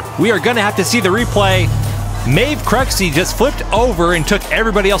back there? We are going to have to see the replay. Maeve Cruxy just flipped over and took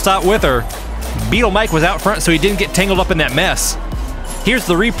everybody else out with her. Beetle Mike was out front, so he didn't get tangled up in that mess. Here's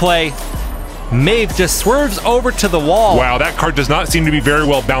the replay. Maeve just swerves over to the wall. Wow, that car does not seem to be very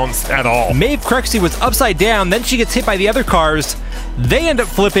well balanced at all. Maeve Cruxy was upside down, then she gets hit by the other cars. They end up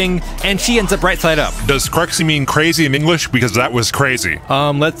flipping, and she ends up right side up. Does Cruxy mean crazy in English? Because that was crazy.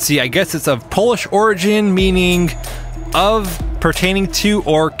 Let's see. I guess it's of Polish origin, meaning of, pertaining to,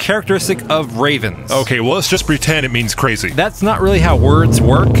 or characteristic of ravens. Okay, well, let's just pretend it means crazy. That's not really how words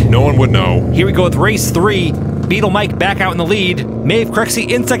work. No one would know. Here we go with race 3. Beetle Mike back out in the lead. Maeve Cruxy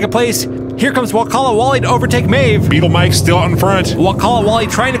in second place. Here comes Wakala Wally to overtake Maeve. Beetle Mike still out in front. Wakala Wally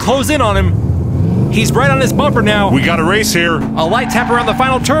trying to close in on him. He's right on his bumper now. We got a race here. A light tap around the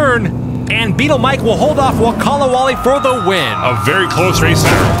final turn. And Beetle Mike will hold off Wakala Wally for the win. A very close race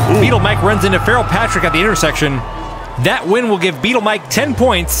there. Ooh. Beetle Mike runs into Feral Patrick at the intersection. That win will give Beetle Mike 10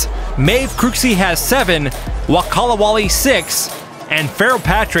 points. Maeve Cruxy has 7. Wakala Wally 6. And Feral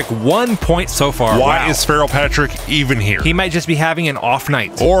Patrick 1 point so far. Why is Feral Patrick even here? He might just be having an off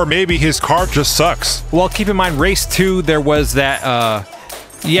night. Or maybe his car just sucks. Well, keep in mind, race 2, there was that,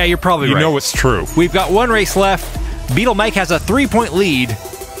 yeah, you're probably right. You know it's true. We've got 1 race left. Beetle Mike has a 3-point lead.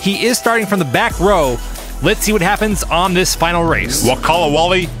 He is starting from the back row. Let's see what happens on this final race. Wakala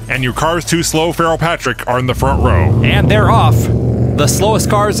Wally and your car's too slow, Feral Patrick, are in the front row. And they're off. The slowest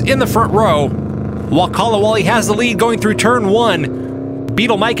cars in the front row. Wakala Wally has the lead going through turn 1.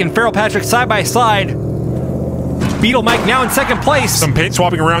 Beetle Mike and Feral Patrick side by side. Beetle Mike now in second place. Some paint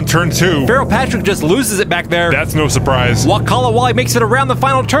swapping around turn 2. Feral Patrick just loses it back there. That's no surprise. Wakala Wally makes it around the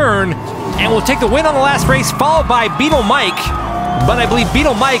final turn and will take the win on the last race, followed by Beetle Mike. But I believe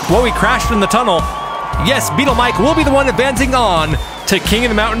Beetle Mike, well, we crashed in the tunnel. Yes, Beetle Mike will be the one advancing on to King of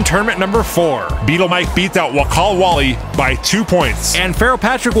the Mountain Tournament number 4. Beetle Mike beats out Wakala Wally by 2 points. And Feral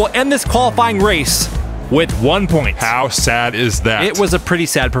Patrick will end this qualifying race with 1 point. How sad is that? It was a pretty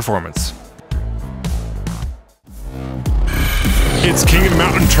sad performance. It's King of the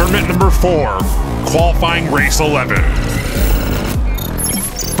Mountain Tournament number 4, qualifying race 11.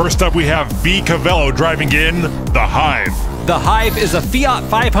 First up, we have B. Cavello driving in the Hive. The Hive is a Fiat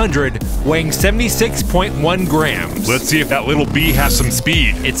 500 weighing 76.1 grams. Let's see if that little B has some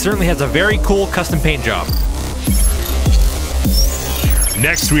speed. It certainly has a very cool custom paint job.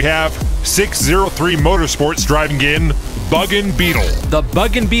 Next, we have 603 Motorsports driving in Buggin' Beetle. The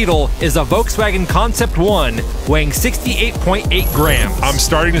Buggin' Beetle is a Volkswagen Concept 1 weighing 68.8 grams. I'm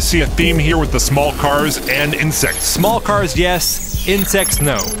starting to see a theme here with the small cars and insects. Small cars, yes. Insects,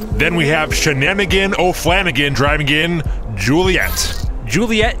 no. Then we have Shenanigan O'Flanagan driving in Juliet.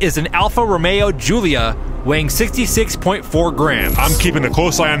 Juliet is an Alfa Romeo Giulia weighing 66.4 grams. I'm keeping a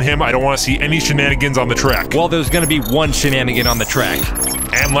close eye on him. I don't want to see any shenanigans on the track. Well, there's going to be one shenanigan on the track.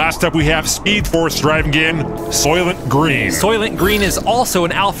 And last up, we have Speed Force driving in Soylent Green. Soylent Green is also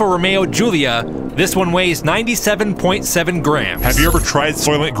an Alfa Romeo Giulia. This one weighs 97.7 grams. Have you ever tried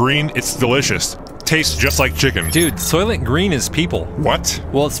Soylent Green? It's delicious. Tastes just like chicken. Dude, Soylent Green is people. What?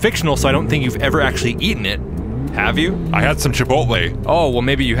 Well, it's fictional, so I don't think you've ever actually eaten it. Have you? I had some Chipotle. Oh, well,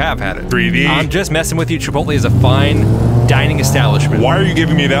 maybe you have had it. 3D. I'm just messing with you. Chipotle is a fine dining establishment. Why are you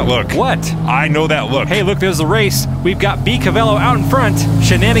giving me that look? What? I know that look. Hey, look, there's a race. We've got B. Cavello out in front.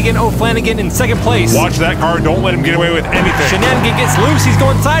 Shenanigan O'Flanagan in second place. Watch that car. Don't let him get away with anything. Shenanigan gets loose. He's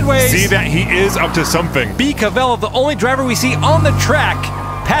going sideways. See that? He is up to something. B. Cavello, the only driver we see on the track,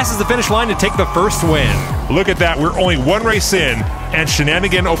 passes the finish line to take the first win. Look at that. We're only one race in, and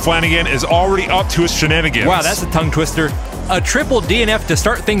Shenanigan O'Flanagan is already up to his shenanigans. Wow, that's a tongue twister. A triple DNF to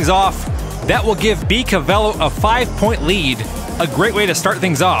start things off. That will give B. Cavello a 5-point lead. A great way to start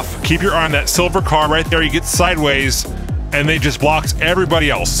things off. Keep your eye on that silver car right there. He gets sideways. and they just blocks everybody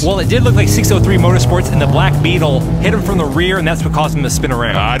else. Well, it did look like 603 Motorsports in the Black Beetle hit him from the rear, and that's what caused him to spin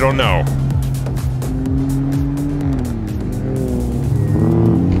around. I don't know.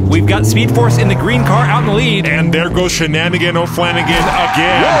 We've got Speed Force in the green car out in the lead. And there goes Shenanigan O'Flanagan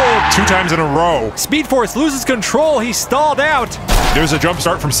again. Whoa. 2 times in a row. Speed Force loses control. He stalled out. There's a jump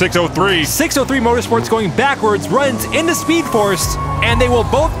start from 603. 603 Motorsports going backwards, runs into Speed Force, and they will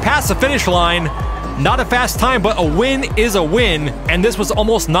both pass the finish line. Not a fast time, but a win is a win, and this was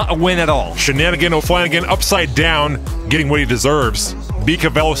almost not a win at all. Shenanigan O'Flanagan upside down, getting what he deserves. B.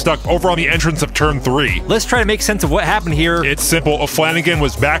 Cavello stuck over on the entrance of turn 3. Let's try to make sense of what happened here. It's simple. O'Flanagan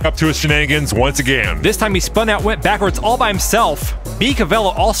was back up to his shenanigans once again. This time he spun out, went backwards all by himself. B.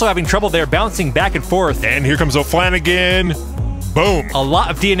 Cavello also having trouble there, bouncing back and forth. And here comes O'Flanagan. Boom. A lot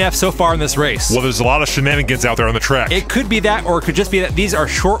of DNF so far in this race. Well, there's a lot of shenanigans out there on the track. It could be that, or it could just be that these are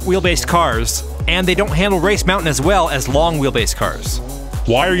short wheelbase cars, and they don't handle Race Mountain as well as long wheelbase cars.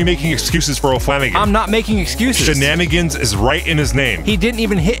 Why are you making excuses for O'Flanagan? I'm not making excuses. Shenanigans is right in his name. He didn't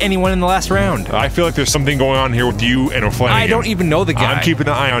even hit anyone in the last round. I feel like there's something going on here with you and O'Flanagan. I don't even know the guy. I'm keeping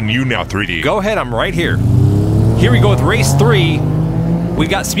an eye on you now, 3D. Go ahead, I'm right here. Here we go with race 3. We've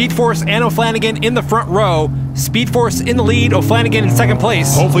got Speed Force and O'Flanagan in the front row. Speed Force in the lead, O'Flanagan in second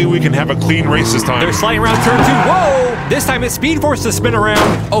place. Hopefully we can have a clean race this time. They're sliding around turn 2. Whoa! This time it's Speed Force to spin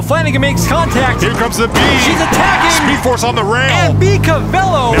around. O'Flanagan makes contact. Here comes the B. She's attacking. Speed Force on the rail. And B.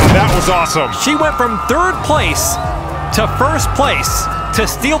 Cavello. Now that was awesome. She went from 3rd place to 1st place to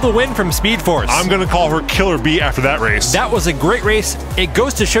steal the win from Speed Force. I'm going to call her Killer B after that race. That was a great race. It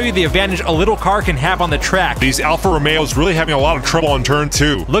goes to show you the advantage a little car can have on the track. These Alfa Romeos really having a lot of trouble on turn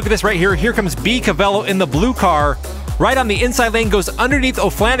 2. Look at this right here. Here comes B. Cavello in the blue car. Right on the inside lane, goes underneath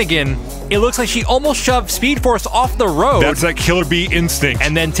O'Flanagan. It looks like she almost shoved Speed Force off the road. That's that Killer B instinct.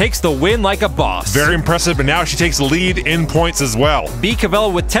 And then takes the win like a boss. Very impressive, but now she takes the lead in points as well. B.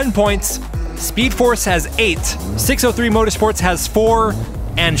 Cavello with 10 points. Speed Force has 8. 603 Motorsports has 4.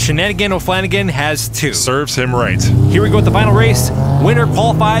 And Shenanigan O'Flanagan has 2. Serves him right. Here we go with the final race. Winner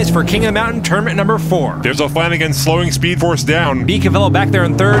qualifies for King of the Mountain tournament number 4. There's O'Flanagan slowing Speed Force down. B. Cavello back there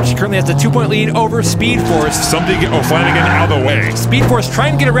in 3rd. She currently has a 2-point lead over Speed Force. Somebody get O'Flanagan out of the way. Speed Force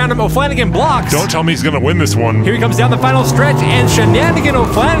trying to get around him. O'Flanagan blocks. Don't tell me he's going to win this one. Here he comes down the final stretch, and Shenanigan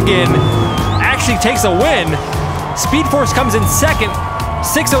O'Flanagan actually takes a win. Speed Force comes in 2nd.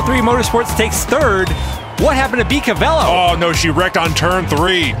 603 Motorsports takes 3rd. What happened to B. Cavello? Oh no, she wrecked on turn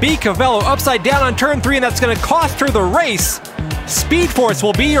 3. B. Cavello upside down on turn 3, and that's going to cost her the race. Speed Force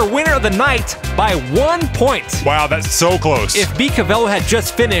will be your winner of the night by 1 point. Wow, that's so close. If B. Cavello had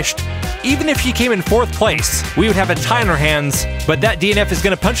just finished, even if she came in 4th place, we would have a tie in our hands, but that DNF is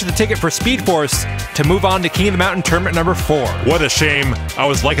going to punch the ticket for Speed Force to move on to King of the Mountain tournament number 4. What a shame. I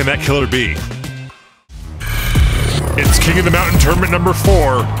was liking that Killer B. It's King of the Mountain tournament number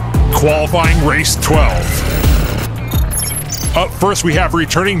 4. Qualifying race 12. Up first, we have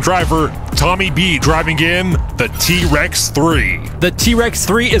returning driver Tommy B driving in the T-Rex 3. The T-Rex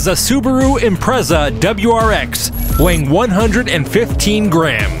 3 is a Subaru Impreza WRX, weighing 115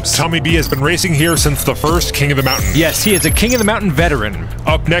 grams. Tommy B has been racing here since the first King of the Mountain. Yes, he is a King of the Mountain veteran.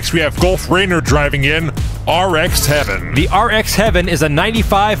 Up next, we have Gulf Rainer driving in RX Heaven. The RX Heaven is a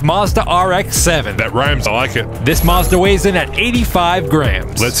 95 Mazda RX-7. That rhymes, I like it. This Mazda weighs in at 85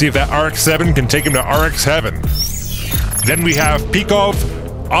 grams. Let's see if that RX-7 can take him to RX Heaven. Then we have Pikov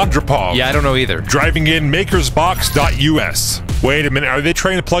Andropov. Yeah, I don't know either. Driving in makersbox.us. Wait a minute, are they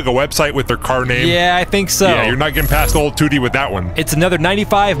trying to plug a website with their car name? Yeah, I think so. Yeah, you're not getting past old 2D with that one. It's another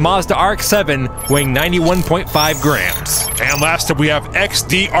 95 Mazda RX-7 weighing 91.5 grams. And last up we have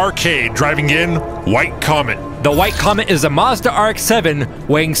XD Arcade driving in White Comet. The White Comet is a Mazda RX-7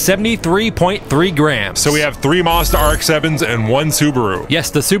 weighing 73.3 grams. So we have 3 Mazda RX-7s and 1 Subaru. Yes,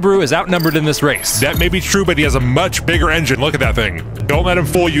 the Subaru is outnumbered in this race. That may be true, but he has a much bigger engine. Look at that thing. Don't let him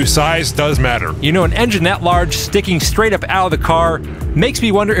fool you. Size does matter. You know, an engine that large sticking straight up out of the car makes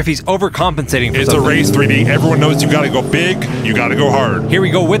me wonder if he's overcompensating for something. It's a race, 3D. Everyone knows you gotta go big, you gotta go hard. Here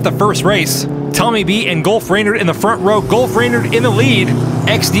we go with the first race. Tommy B and Gulf Raynard in the front row. Gulf Raynard in the lead.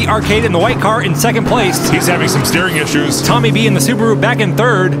 XD Arcade in the white car in second place. He's having some steering issues. Tommy B in the Subaru back in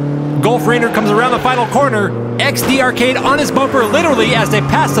third. Gulf Raynard comes around the final corner. XD Arcade on his bumper literally as they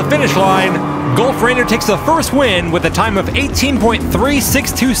pass the finish line. Gulf Raynard takes the first win with a time of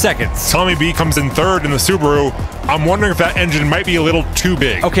 18.362 seconds. Tommy B comes in third in the Subaru. I'm wondering if that engine might be a little too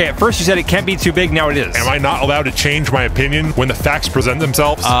big. Okay, at first you said it can't be too big, now it is. Am I not allowed to change my opinion when the facts present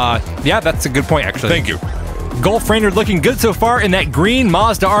themselves? Yeah, that's a good point, actually. Thank you. Gulf Raynard looking good so far in that green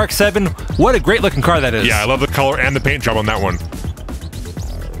Mazda RX-7. What a great looking car that is. Yeah, I love the color and the paint job on that one.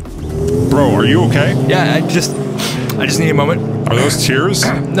 Bro, are you okay? Yeah, I just need a moment. Are those tears?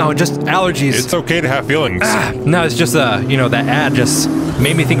 No, just allergies. It's okay to have feelings. No, it's just, you know, that ad just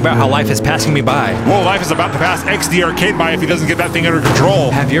made me think about how life is passing me by. Whoa, life is about to pass XD Arcade by if he doesn't get that thing under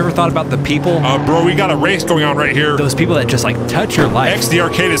control. Have you ever thought about the people? Bro, we got a race going on right here. Those people that just, like, touch your life. XD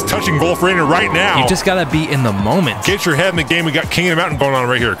Arcade is touching Golf Rainer right now. You just gotta be in the moment. Get your head in the game. We got King of the Mountain going on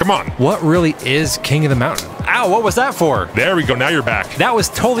right here. Come on. What really is King of the Mountain? Ow, what was that for? There we go. Now you're back. That was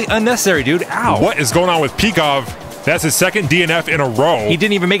totally unnecessary, dude. Ow. What is going on with Pikov? That's his second DNF in a row. He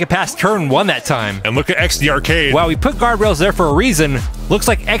didn't even make it past turn 1 that time. And look at XD Arcade. Wow, we put guardrails there for a reason. Looks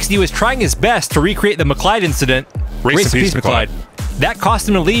like XD was trying his best to recreate the McLeod incident. Race in peace, McLeod. That cost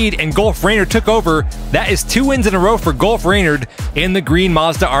him a lead, and Golf Rainer took over. That is 2 wins in a row for Golf Rainer in the green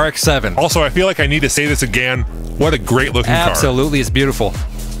Mazda RX-7. Also, I feel like I need to say this again. What a great looking car. Absolutely, it's beautiful.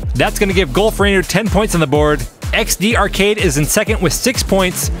 That's going to give Golf Rainer 10 points on the board. XD Arcade is in second with 6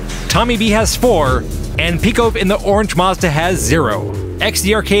 points. Tommy B has 4. And Pikov in the orange Mazda has 0.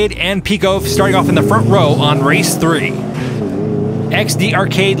 XD Arcade and Pikov starting off in the front row on race 3. XD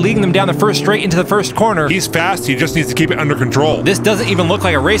Arcade leading them down the first straight into the first corner. He's fast, he just needs to keep it under control. This doesn't even look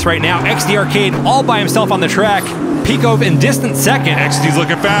like a race right now. XD Arcade all by himself on the track. Pikov in distant second. XD's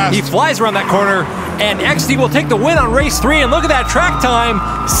looking fast. He flies around that corner, and XD will take the win on race 3, and look at that track time,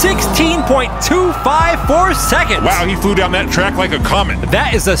 16.254 seconds. Wow, he flew down that track like a comet.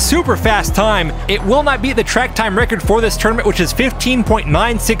 That is a super fast time. It will not beat the track time record for this tournament, which is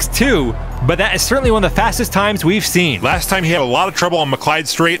 15.962, but that is certainly one of the fastest times we've seen. Last time he had a lot of trouble on McLeod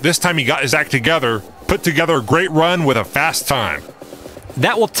Straight. This time he got his act together, put together a great run with a fast time.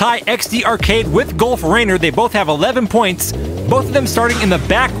 That will tie XD Arcade with Golf Rainer. They both have 11 points, both of them starting in the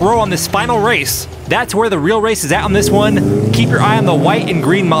back row on this final race. That's where the real race is at on this one. Keep your eye on the white and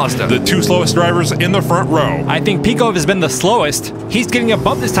green Mazda. The 2 slowest drivers in the front row. I think Pikov has been the slowest. He's getting a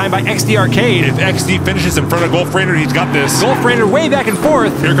bump this time by XD Arcade. If XD finishes in front of Golf Rainer, he's got this. Golf Rainer way back and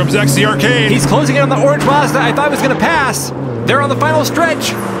forth. Here comes XD Arcade. He's closing in on the orange Mazda. I thought he was going to pass. They're on the final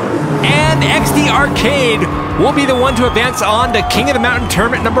stretch. And XD Arcade will be the one to advance on to King of the Mountain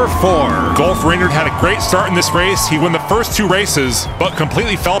Tournament number 4. Golf Rainer had a great start in this race. He won the first 2 races, but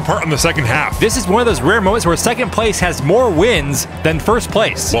completely fell apart in the second half. This is one of those rare moments where second place has more wins than first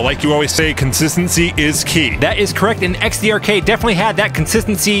place. Well, like you always say, consistency is key. That is correct, and XD Arcade definitely had that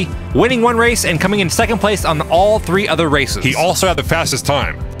consistency, winning 1 race and coming in second place on all 3 other races. He also had the fastest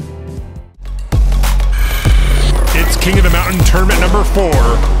time. It's King of the Mountain Tournament number 4,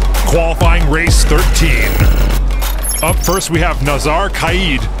 qualifying race 13. Up first, we have Nazar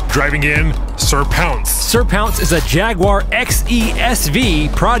Kaid driving in Sir Pounce. Sir Pounce is a Jaguar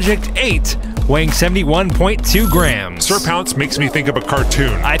XESV Project 8, weighing 71.2 grams. Sir Pounce makes me think of a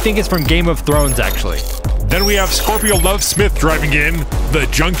cartoon. I think it's from Game of Thrones, actually. Then we have Scorpio Love Smith driving in the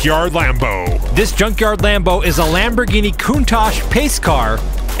Junkyard Lambo. This Junkyard Lambo is a Lamborghini Countach pace car,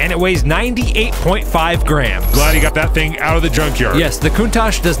 and it weighs 98.5 grams. Glad he got that thing out of the junkyard. Yes, the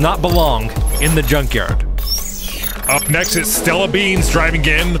Countach does not belong in the junkyard. Up next is Stella Beans driving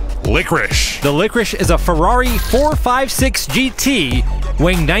in Licorice. The Licorice is a Ferrari 456 GT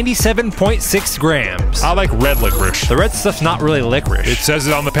weighing 97.6 grams. I like red licorice. The red stuff's not really licorice. It says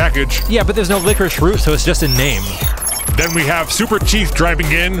it on the package. Yeah, but there's no licorice root, so it's just a name. Then we have Super Chief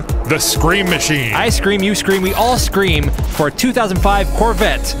driving in the Scream Machine. I scream, you scream, we all scream for a 2005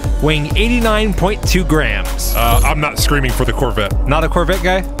 Corvette weighing 89.2 grams. I'm not screaming for the Corvette. Not a Corvette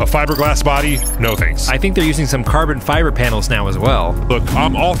guy? A fiberglass body? No thanks. I think they're using some carbon fiber panels now as well. Look,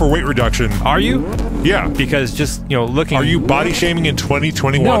 I'm all for weight reduction. Are you? Yeah. Because just, you know, looking... Are you body shaming in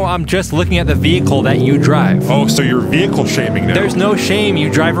 2021? No, I'm just looking at the vehicle that you drive. Oh, so you're vehicle shaming now. There's no shame. You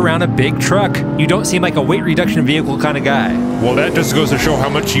drive around a big truck. You don't seem like a weight reduction vehicle kind of guy. Well, that just goes to show how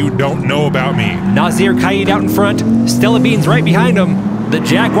much you don't know about me. Nazir Kaid out in front. Stella Beans right behind him. The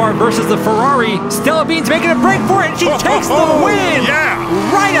Jaguar versus the Ferrari. Stella Beans making a break for it, and she takes the win! Yeah!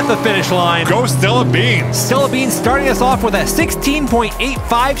 Right at the finish line. Go Stella Beans! Stella Beans starting us off with a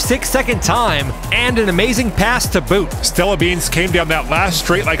 16.856 second time and an amazing pass to boot. Stella Beans came down that last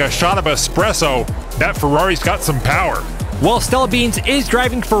straight like a shot of espresso. That Ferrari's got some power. Well, Stella Beans is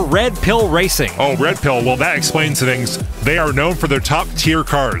driving for Red Pill Racing. Oh, Red Pill. Well, that explains things. They are known for their top-tier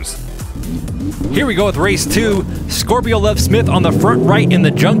cars. Here we go with race 2. Scorpio Love Smith on the front right in the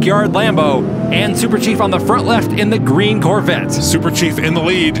Junkyard Lambo, and Super Chief on the front left in the green Corvette. Super Chief in the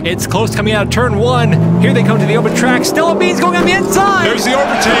lead. It's close coming out of turn 1. Here they come to the open track. Stella Beans going on the inside. There's the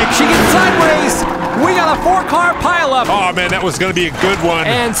overtake. She gets sideways. We got a 4-car pileup. Oh, man, that was going to be a good one.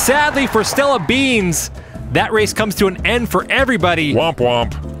 And sadly for Stella Beans, that race comes to an end for everybody. Womp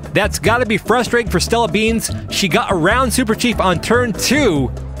womp. That's got to be frustrating for Stella Beans. She got around Super Chief on turn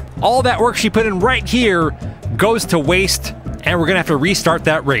 2. All that work she put in right here goes to waste, and we're gonna have to restart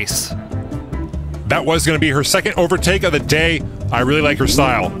that race. That was going to be her second overtake of the day. I really like her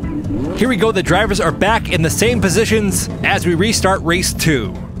style. Here we go, the drivers are back in the same positions as we restart race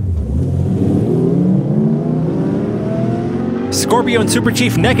 2. Scorpio and Super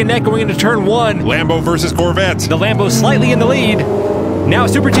Chief neck and neck going into turn 1. Lambo versus Corvette. The Lambo slightly in the lead. Now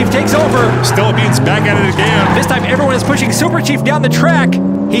Super Chief takes over. Stella Beans back at it again. This time everyone is pushing Super Chief down the track.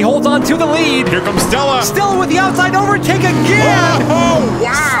 He holds on to the lead. Here comes Stella. Stella with the outside overtake again. Oh,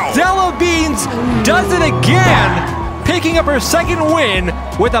 wow. Stella Beans does it again, picking up her second win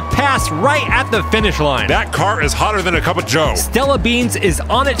with a pass right at the finish line. That car is hotter than a cup of joe. Stella Beans is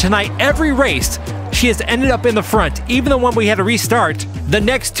on it tonight every race. She has ended up in the front, even the one we had to restart. The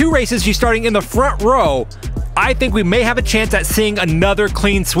next 2 races she's starting in the front row. I think we may have a chance at seeing another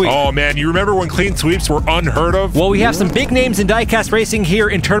clean sweep. Oh man, you remember when clean sweeps were unheard of? Well, we have some big names in Diecast racing here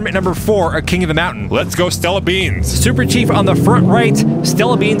in tournament number 4 at King of the Mountain. Let's go Stella Beans. Super Chief on the front right,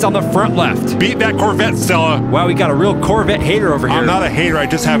 Stella Beans on the front left. Beat that Corvette, Stella. Wow, we got a real Corvette hater over here. I'm not a hater, I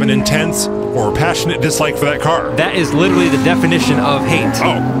just have an intense or passionate dislike for that car. That is literally the definition of hate.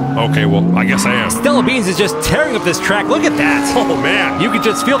 Oh, okay, well, I guess I am. Stella Beans is just tearing up this track. Look at that. Oh man. You could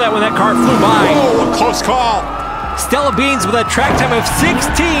just feel that when that car flew by. Oh, a close call. Stella Beans with a track time of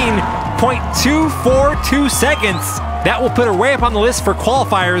 16.242 seconds. That will put her way up on the list for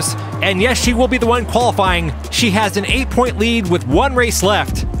qualifiers. And yes, she will be the one qualifying. She has an 8-point lead with 1 race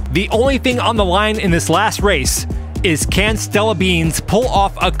left. The only thing on the line in this last race is, can Stella Beans pull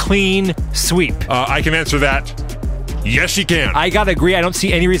off a clean sweep? I can answer that. Yes, she can. I gotta agree, I don't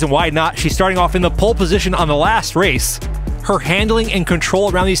see any reason why not. She's starting off in the pole position on the last race. Her handling and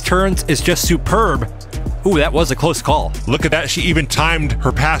control around these turns is just superb. Ooh, that was a close call. Look at that, she even timed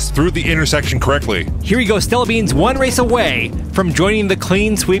her pass through the intersection correctly. Here we go, Stella Beans 1 race away from joining the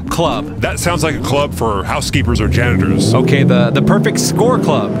Clean Sweep Club. That sounds like a club for housekeepers or janitors. Okay, the Perfect Score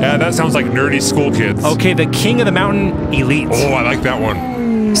Club. Yeah, that sounds like nerdy school kids. Okay, the King of the Mountain Elite. Oh, I like that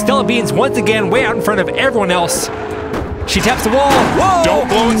one. Stella Beans once again way out in front of everyone else. She taps the wall. Whoa! Don't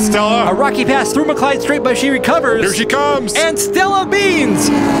blow it, Stella. A rocky pass through McClyde Straight, but she recovers. Here she comes. And Stella Beans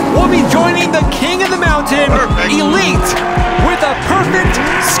will be joining the King of the Mountain Elite with a perfect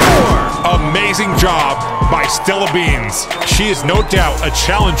score. Amazing job by Stella Beans. She is no doubt a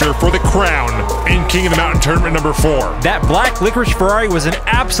challenger for the crown in King of the Mountain tournament number 4. That black licorice Ferrari was an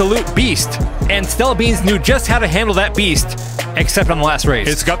absolute beast, and Stella Beans knew just how to handle that beast, except on the last race.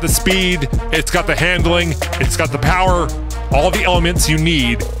 It's got the speed, it's got the handling, it's got the power, all the elements you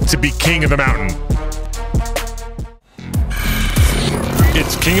need to be King of the Mountain.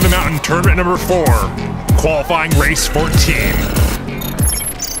 It's King of the Mountain tournament number 4, qualifying race 14.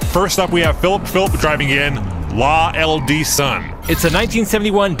 First up, we have Philip driving in La LD Sun. It's a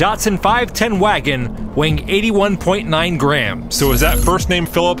 1971 Datsun 510 wagon weighing 81.9 grams. So is that first name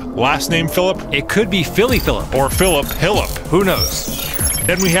Philip, last name Philip? It could be Philly Philip. Or Philip Hillip. Who knows?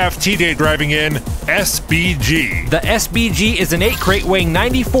 Then we have TJ driving in SBG. The SBG is an 8 crate weighing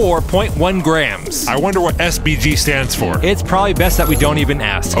 94.1 grams. I wonder what SBG stands for. It's probably best that we don't even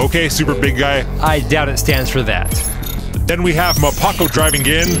ask. Okay, super big guy. I doubt it stands for that. Then we have Mapako driving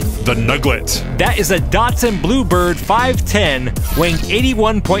in the Nuglet. That is a Datsun Bluebird 510 weighing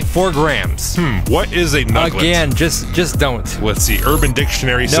 81.4 grams. What is a Nuglet? Again, just don't. Let's see, Urban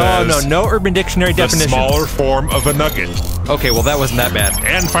Dictionary says... No Urban Dictionary definition. The smaller form of a nugget. Okay, well that wasn't that bad.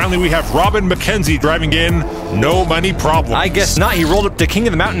 And finally we have Robin McKenzie driving in No Money Problems. I guess not, he rolled up to King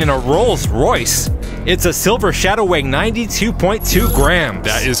of the Mountain in a Rolls Royce. It's a Silver Shadow weighing 92.2 grams.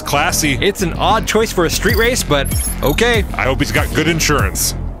 That is classy. It's an odd choice for a street race, but okay. I hope he's got good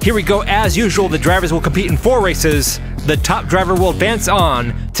insurance. Here we go, as usual, the drivers will compete in 4 races. The top driver will advance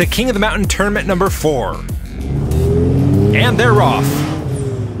on to King of the Mountain tournament number 4. And they're off.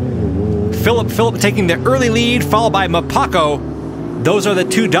 Philip taking the early lead, followed by Mapako. Those are the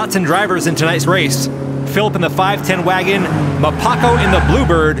 2 Datsun drivers in tonight's race. Philip in the 510 wagon, Mapako in the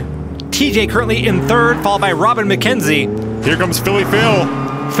Bluebird. TJ currently in 3rd, followed by Robin McKenzie. Here comes Philly Phil.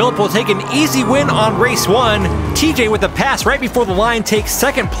 Philip will take an easy win on race 1. TJ with a pass right before the line takes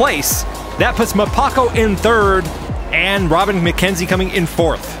 2nd place. That puts Mapako in 3rd, and Robin McKenzie coming in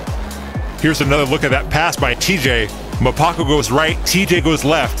 4th. Here's another look at that pass by TJ. Mapako goes right, TJ goes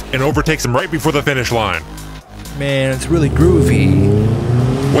left, and overtakes him right before the finish line. Man, it's really groovy.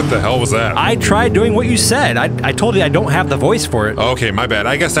 What the hell was that? I tried doing what you said. I told you I don't have the voice for it. Okay, my bad.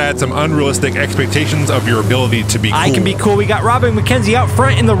 I guess I had some unrealistic expectations of your ability to be cool. I can be cool. We got Robin McKenzie out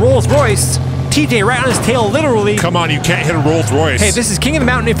front in the Rolls Royce. TJ right on his tail, literally. Come on, you can't hit a Rolls Royce. Hey, this is King of the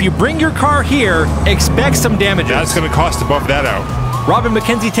Mountain. If you bring your car here, expect some damages. That's going to cost to buff that out. Robin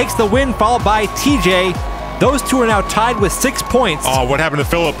McKenzie takes the win, followed by TJ. Those two are now tied with 6 points. Oh, what happened to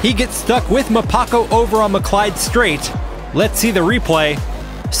Philip? He gets stuck with Mapako over on McClyde Straight. Let's see the replay.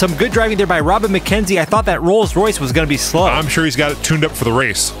 Some good driving there by Robin McKenzie. I thought that Rolls Royce was going to be slow. I'm sure he's got it tuned up for the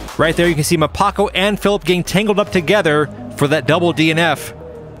race. Right there, you can see Mapako and Philip getting tangled up together for that double DNF.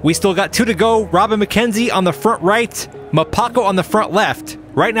 We still got 2 to go. Robin McKenzie on the front right, Mapako on the front left.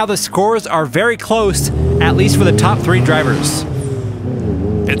 Right now, the scores are very close, at least for the top 3 drivers.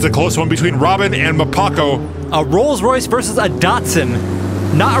 It's a close one between Robin and Mapako. A Rolls Royce versus a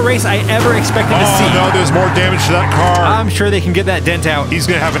Datsun. Not a race I ever expected to see. Oh, no, there's more damage to that car. I'm sure they can get that dent out. He's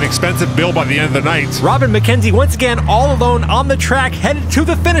going to have an expensive bill by the end of the night. Robin McKenzie once again all alone on the track, headed to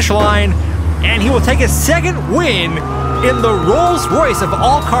the finish line, and he will take his 2nd win in the Rolls Royce of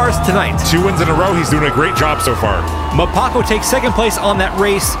all cars tonight. 2 wins in a row. He's doing a great job so far. Mapako takes 2nd place on that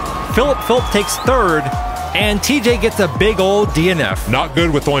race. Philip takes 3rd. And TJ gets a big old DNF. Not good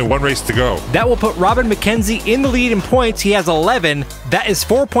with only 1 race to go. That will put Robin McKenzie in the lead in points. He has 11. That is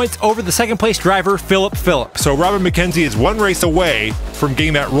 4 points over the 2nd place driver, Philip. So Robin McKenzie is 1 race away from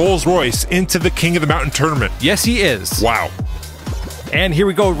getting that Rolls Royce into the King of the Mountain tournament. Yes, he is. Wow. And here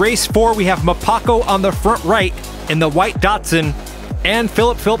we go, race 4. We have Mapako on the front right in the white Datsun, and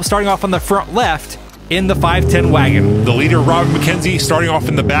Philip starting off on the front left in the 510 wagon. The leader, Robin McKenzie, starting off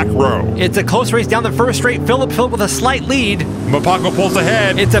in the back row. It's a close race down the first straight. Philip with a slight lead. Mapako pulls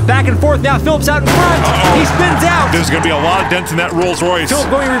ahead. It's a back and forth now. Philip's out in front. He spins out. There's going to be a lot of dents in that Rolls Royce. Philip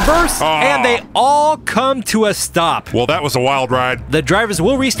going reverse, and they all come to a stop. Well, that was a wild ride. The drivers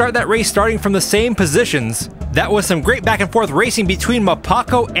will restart that race starting from the same positions. That was some great back and forth racing between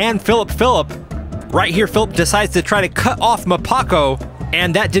Mapako and Philip. Right here, Philip decides to try to cut off Mapako,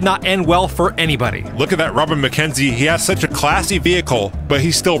 and that did not end well for anybody. Look at that Robin McKenzie. He has such a classy vehicle, but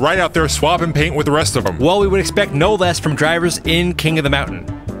he's still right out there swapping paint with the rest of them. Well, we would expect no less from drivers in King of the Mountain.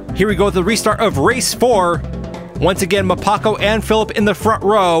 Here we go with the restart of race 4. Once again, Mapako and Philip in the front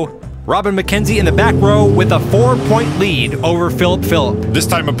row. Robin McKenzie in the back row with a 4-point lead over Philip. This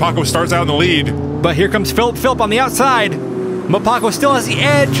time Mapako starts out in the lead. But here comes Philip on the outside. Mapako still has the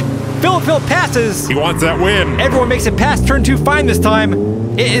edge. Philip passes. He wants that win. Everyone makes it past turn 2 fine this time.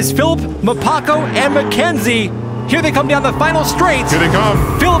 It is Philip, Mapako, and McKenzie. Here they come down the final straight. Here they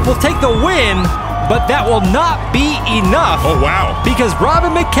come. Philip will take the win, but that will not be enough. Oh, wow. Because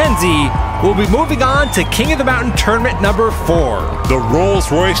Robin McKenzie will be moving on to King of the Mountain Tournament number 4. The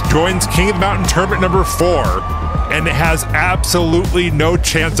Rolls Royce joins King of the Mountain Tournament number 4, and it has absolutely no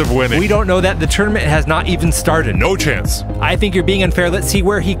chance of winning. We don't know that. The tournament has not even started. No chance. I think you're being unfair. Let's see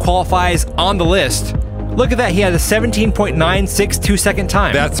where he qualifies on the list. Look at that. He had a 17.962 second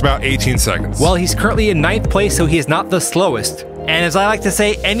time. That's about 18 seconds. Well, he's currently in 9th place, so he is not the slowest. And as I like to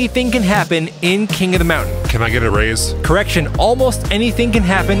say, anything can happen in King of the Mountain. Can I get a raise? Correction, almost anything can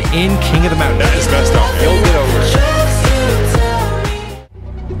happen in King of the Mountain. That is messed up. You'll get over it.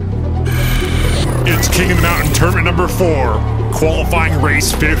 It's King of the Mountain Tournament number 4, qualifying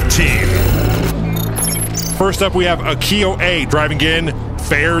race 15. First up, we have Akio A driving in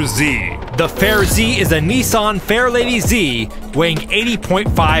Fair Z. The Fair Z is a Nissan Fairlady Z, weighing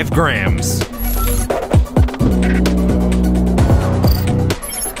 80.5 grams.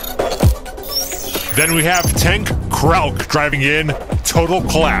 Then we have Tank Krauk driving in Total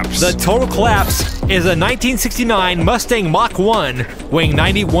Collapse. The Total Collapse is a 1969 Mustang Mach 1, weighing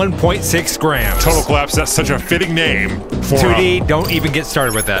 91.6 grams. Total Collapse, that's such a fitting name for 2D, don't even get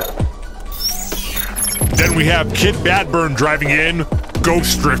started with that. Then we have Kid Badburn driving in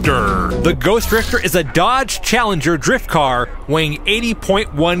Ghost Drifter. The Ghost Drifter is a Dodge Challenger drift car, weighing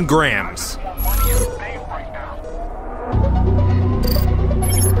 80.1 grams.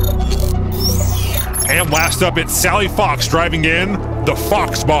 And last up, it's Sally Fox driving in the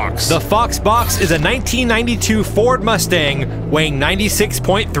Fox Box. The Fox Box is a 1992 Ford Mustang weighing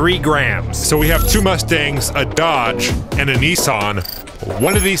 96.3 grams. So we have 2 Mustangs, a Dodge, and a Nissan.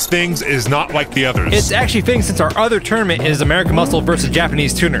 One of these things is not like the others. It's actually fitting since our other tournament is American Muscle versus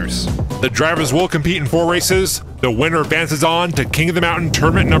Japanese Tuners. The drivers will compete in 4 races. The winner advances on to King of the Mountain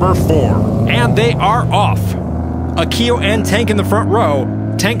Tournament number 4. And they are off. Akio and Tank in the front row.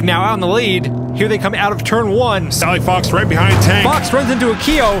 Tank now out in the lead. Here they come out of turn 1. Sally Fox right behind Tank. Fox runs into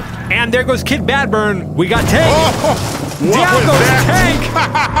Akio, and there goes Kid Badburn. We got Tank. Down goes Tank.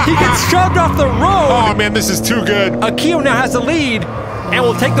 He gets shoved off the road. Oh man, this is too good. Akio now has the lead, and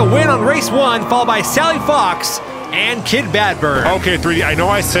will take the win on race 1, followed by Sally Fox and Kid Badburn. Okay, 3D, I know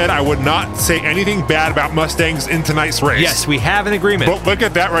I said I would not say anything bad about Mustangs in tonight's race. Yes, we have an agreement. But look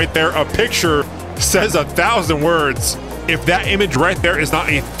at that right there. A picture says 1,000 words. If that image right there is not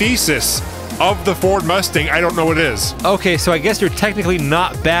a thesis of the Ford Mustang, I don't know what it is. Okay, so I guess you're technically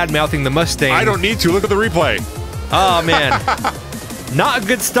not bad-mouthing the Mustang. I don't need to. Look at the replay. Oh, man. Not a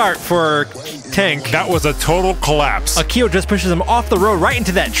good start for Tank. That was a total collapse. Akio just pushes him off the road right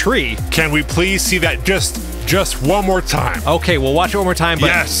into that tree. Can we please see that just one more time? Okay, we'll watch it one more time, but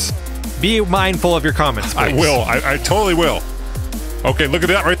yes. Be mindful of your comments, please. I will. I totally will. Okay, look at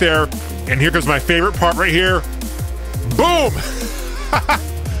that right there. And here comes my favorite part right here. Boom!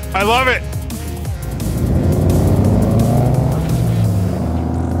 I love it.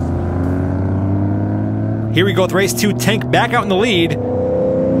 Here we go with race 2. Tank back out in the lead.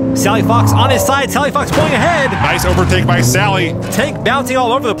 Sally Fox on his side. Sally Fox pulling ahead. Nice overtake by Sally. Tank bouncing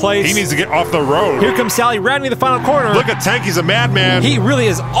all over the place. He needs to get off the road. Here comes Sally rounding the final corner. Look at Tank. He's a madman. He really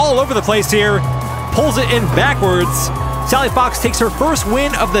is all over the place here. Pulls it in backwards. Sally Fox takes her first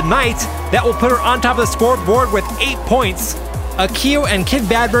win of the night. That will put her on top of the scoreboard with 8 points. Akio and Kid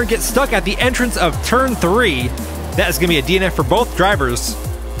Badburn get stuck at the entrance of turn 3. That is going to be a DNF for both drivers.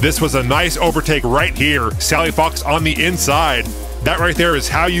 This was a nice overtake right here. Sally Fox on the inside. That right there is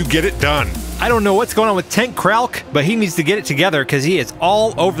how you get it done. I don't know what's going on with Tank Kralk, but he needs to get it together because he is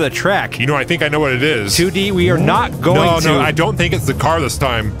all over the track. You know, I think I know what it is. 2D, we are not going to... No, I don't think it's the car this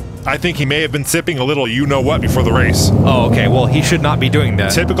time. I think he may have been sipping a little you-know-what before the race. Oh, okay. Well, he should not be doing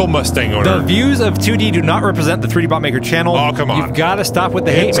that. Typical Mustang owner. The views of 2D do not represent the 3D Bot Maker channel. Oh, come on. You've got to stop with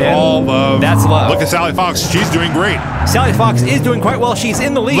the hate, man. It's all love. That's love. Look at Sally Fox. She's doing great. Sally Fox is doing quite well. She's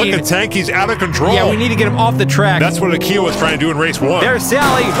in the lead. Look at Tank. He's out of control. Yeah, we need to get him off the track. That's what Akio was trying to do in race 1. There's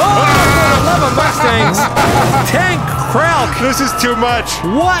Sally. Oh, I love a Mustangs. Tank Kralk. This is too much.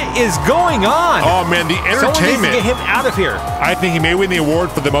 What is going on? Oh, man, the entertainment. Someone needs to get him out of here. I think he may win the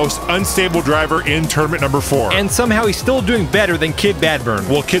award for the most unstable driver in tournament number 4. And somehow he's still doing better than Kid Badburn.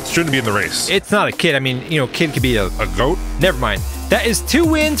 Well, kids shouldn't be in the race. It's not a kid. I mean, you know, kid could be a goat. Never mind. That is 2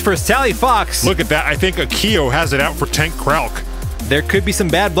 wins for Sally Fox. Look at that. I think Akio has it out for Tank Kralk. There could be some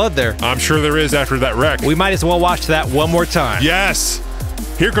bad blood there. I'm sure there is after that wreck. We might as well watch that one more time. Yes.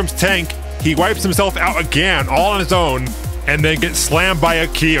 Here comes Tank. He wipes himself out again, all on his own, and then gets slammed by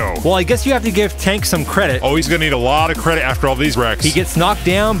Akio. Well, I guess you have to give Tank some credit. Oh, he's going to need a lot of credit after all these wrecks. He gets knocked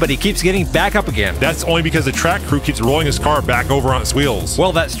down, but he keeps getting back up again. That's only because the track crew keeps rolling his car back over on its wheels.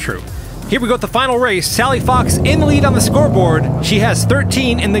 Well, that's true. Here we go with the final race. Sally Fox in the lead on the scoreboard. She has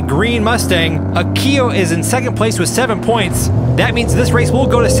 13 in the green Mustang. Akio is in second place with 7 points. That means this race will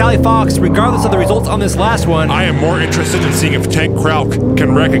go to Sally Fox regardless of the results on this last one. I am more interested in seeing if Tank Kralk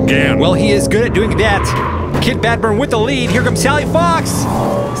can wreck again. Well, he is good at doing that. Kid Badburn with the lead. Here comes Sally Fox.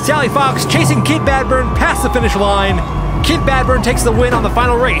 Sally Fox chasing Kid Badburn past the finish line. Kid Badburn takes the win on the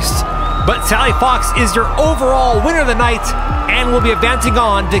final race. But Sally Fox is your overall winner of the night and will be advancing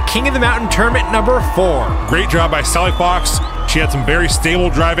on to King of the Mountain Tournament number 4. Great job by Sally Fox. She had some very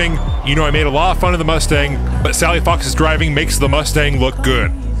stable driving. You know, I made a lot of fun of the Mustang, but Sally Fox's driving makes the Mustang look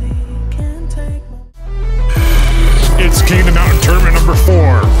good. It's King of the Mountain Tournament number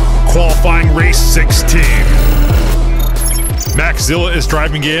 4, qualifying race 16. Maxzilla is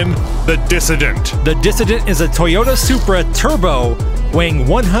driving in the Dissident. The Dissident is a Toyota Supra Turbo weighing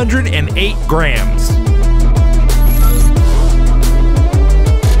 108 grams.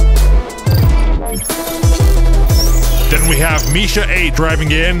 Then we have Misha A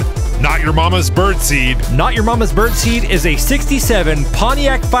driving in Not Your Mama's Birdseed. Not Your Mama's Birdseed is a 67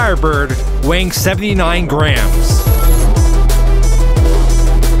 Pontiac Firebird weighing 79 grams.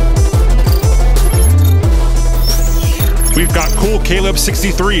 We've got Cool Caleb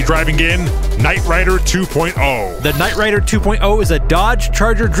 63 driving in Knight Rider 2.0. The Knight Rider 2.0 is a Dodge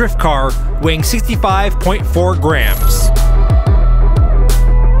Charger drift car weighing 65.4 grams.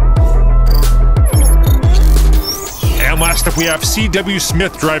 And last up we have C.W.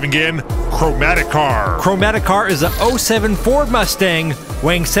 Smith driving in Chromatic Car. Chromatic Car is a 07 Ford Mustang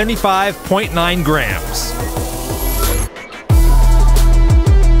weighing 75.9 grams.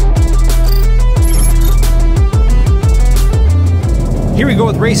 Here we go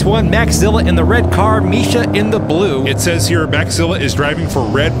with race 1, Maxzilla in the red car, Misha in the blue. It says here Maxzilla is driving for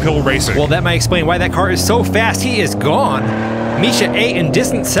Red Pill Racing. Well, that might explain why that car is so fast. He is gone. Misha A in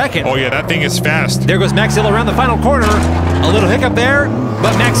distant second. Oh yeah, that thing is fast. There goes Maxzilla around the final corner. A little hiccup there,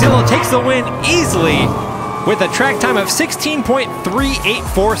 but Maxzilla takes the win easily with a track time of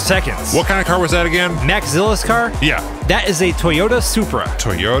 16.384 seconds. What kind of car was that again? Maxzilla's car? Yeah. That is a Toyota Supra.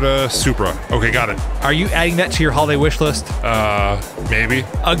 Toyota Supra. Okay, got it. Are you adding that to your holiday wish list? Maybe.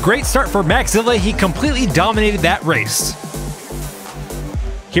 A great start for Maxzilla. He completely dominated that race.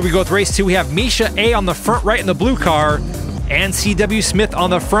 Here we go with race 2. We have Misha A on the front right in the blue car and C.W. Smith on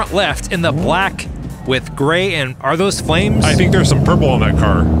the front left in the black with gray and are those flames? I think there's some purple on that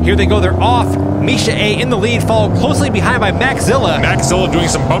car. Here they go, they're off. Misha A in the lead, followed closely behind by Maxzilla. Maxzilla doing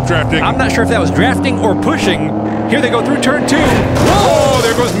some bump drafting. I'm not sure if that was drafting or pushing. Here they go through turn 2. Oh,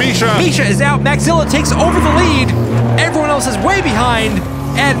 there goes Misha. Misha is out. Maxzilla takes over the lead. Everyone else is way behind.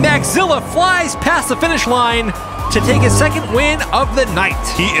 And Maxzilla flies past the finish line to take his second win of the night.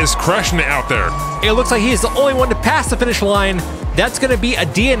 He is crushing it out there. It looks like he is the only one to pass the finish line. That's going to be a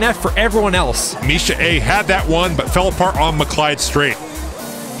DNF for everyone else. Misha A had that one, but fell apart on McClyde Straight.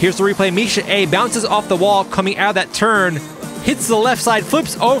 Here's the replay. Misha A bounces off the wall coming out of that turn, hits the left side,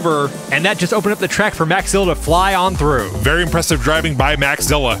 flips over, and that just opened up the track for Maxzilla to fly on through. Very impressive driving by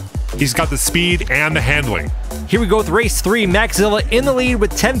Maxzilla. He's got the speed and the handling. Here we go with race 3. Maxzilla in the lead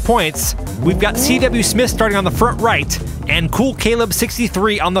with 10 points. We've got CW Smith starting on the front right, and Cool Caleb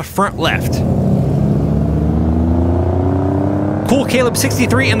 63 on the front left. Cool Caleb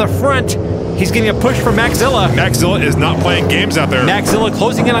 63 in the front. He's getting a push from Maxzilla. Maxzilla is not playing games out there. Maxzilla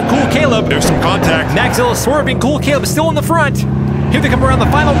closing in on Cool Caleb. There's some contact. Maxzilla swerving. Cool Caleb still in the front. Here they come around the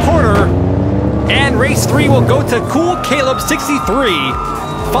final corner. And race 3 will go to Cool Caleb 63,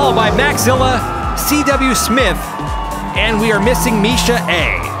 followed by Maxzilla, CW Smith, and we are missing Misha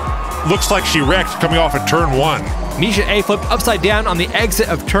A. Looks like she wrecked coming off of turn 1. Misha A flipped upside down on the exit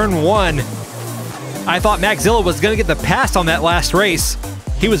of turn 1. I thought Maxzilla was going to get the pass on that last race.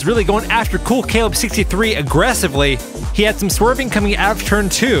 He was really going after Cool Caleb 63 aggressively. He had some swerving coming out of turn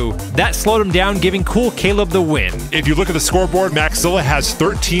 2. That slowed him down, giving Cool Caleb the win. If you look at the scoreboard, Maxzilla has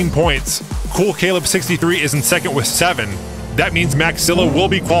 13 points. Cool Caleb 63 is in second with 7. That means Maxzilla will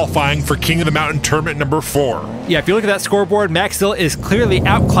be qualifying for King of the Mountain Tournament number 4. Yeah, if you look at that scoreboard, Maxzilla is clearly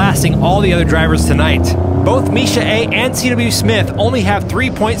outclassing all the other drivers tonight. Both Misha A and CW Smith only have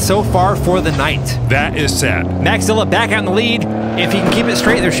 3 points so far for the night. That is sad. Maxzilla back out in the lead. If he can keep it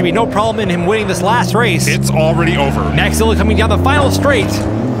straight, there should be no problem in him winning this last race. It's already over. Maxzilla coming down the final straight.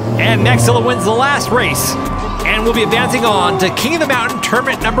 And Maxzilla wins the last race. And we'll be advancing on to King of the Mountain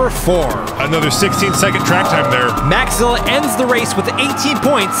Tournament number 4. Another 16-second track time there. Maxzilla ends the race with 18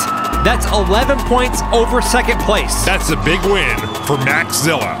 points. That's 11 points over second place. That's a big win for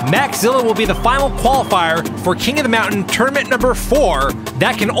Maxzilla. Maxzilla will be the final qualifier for King of the Mountain Tournament number 4.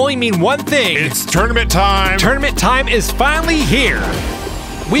 That can only mean one thing. It's tournament time. Tournament time is finally here.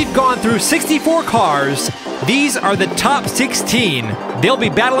 We've gone through 64 cars. These are the top 16. They'll be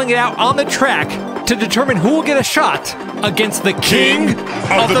battling it out on the track to determine who will get a shot against the King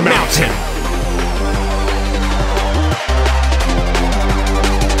of the Mountain.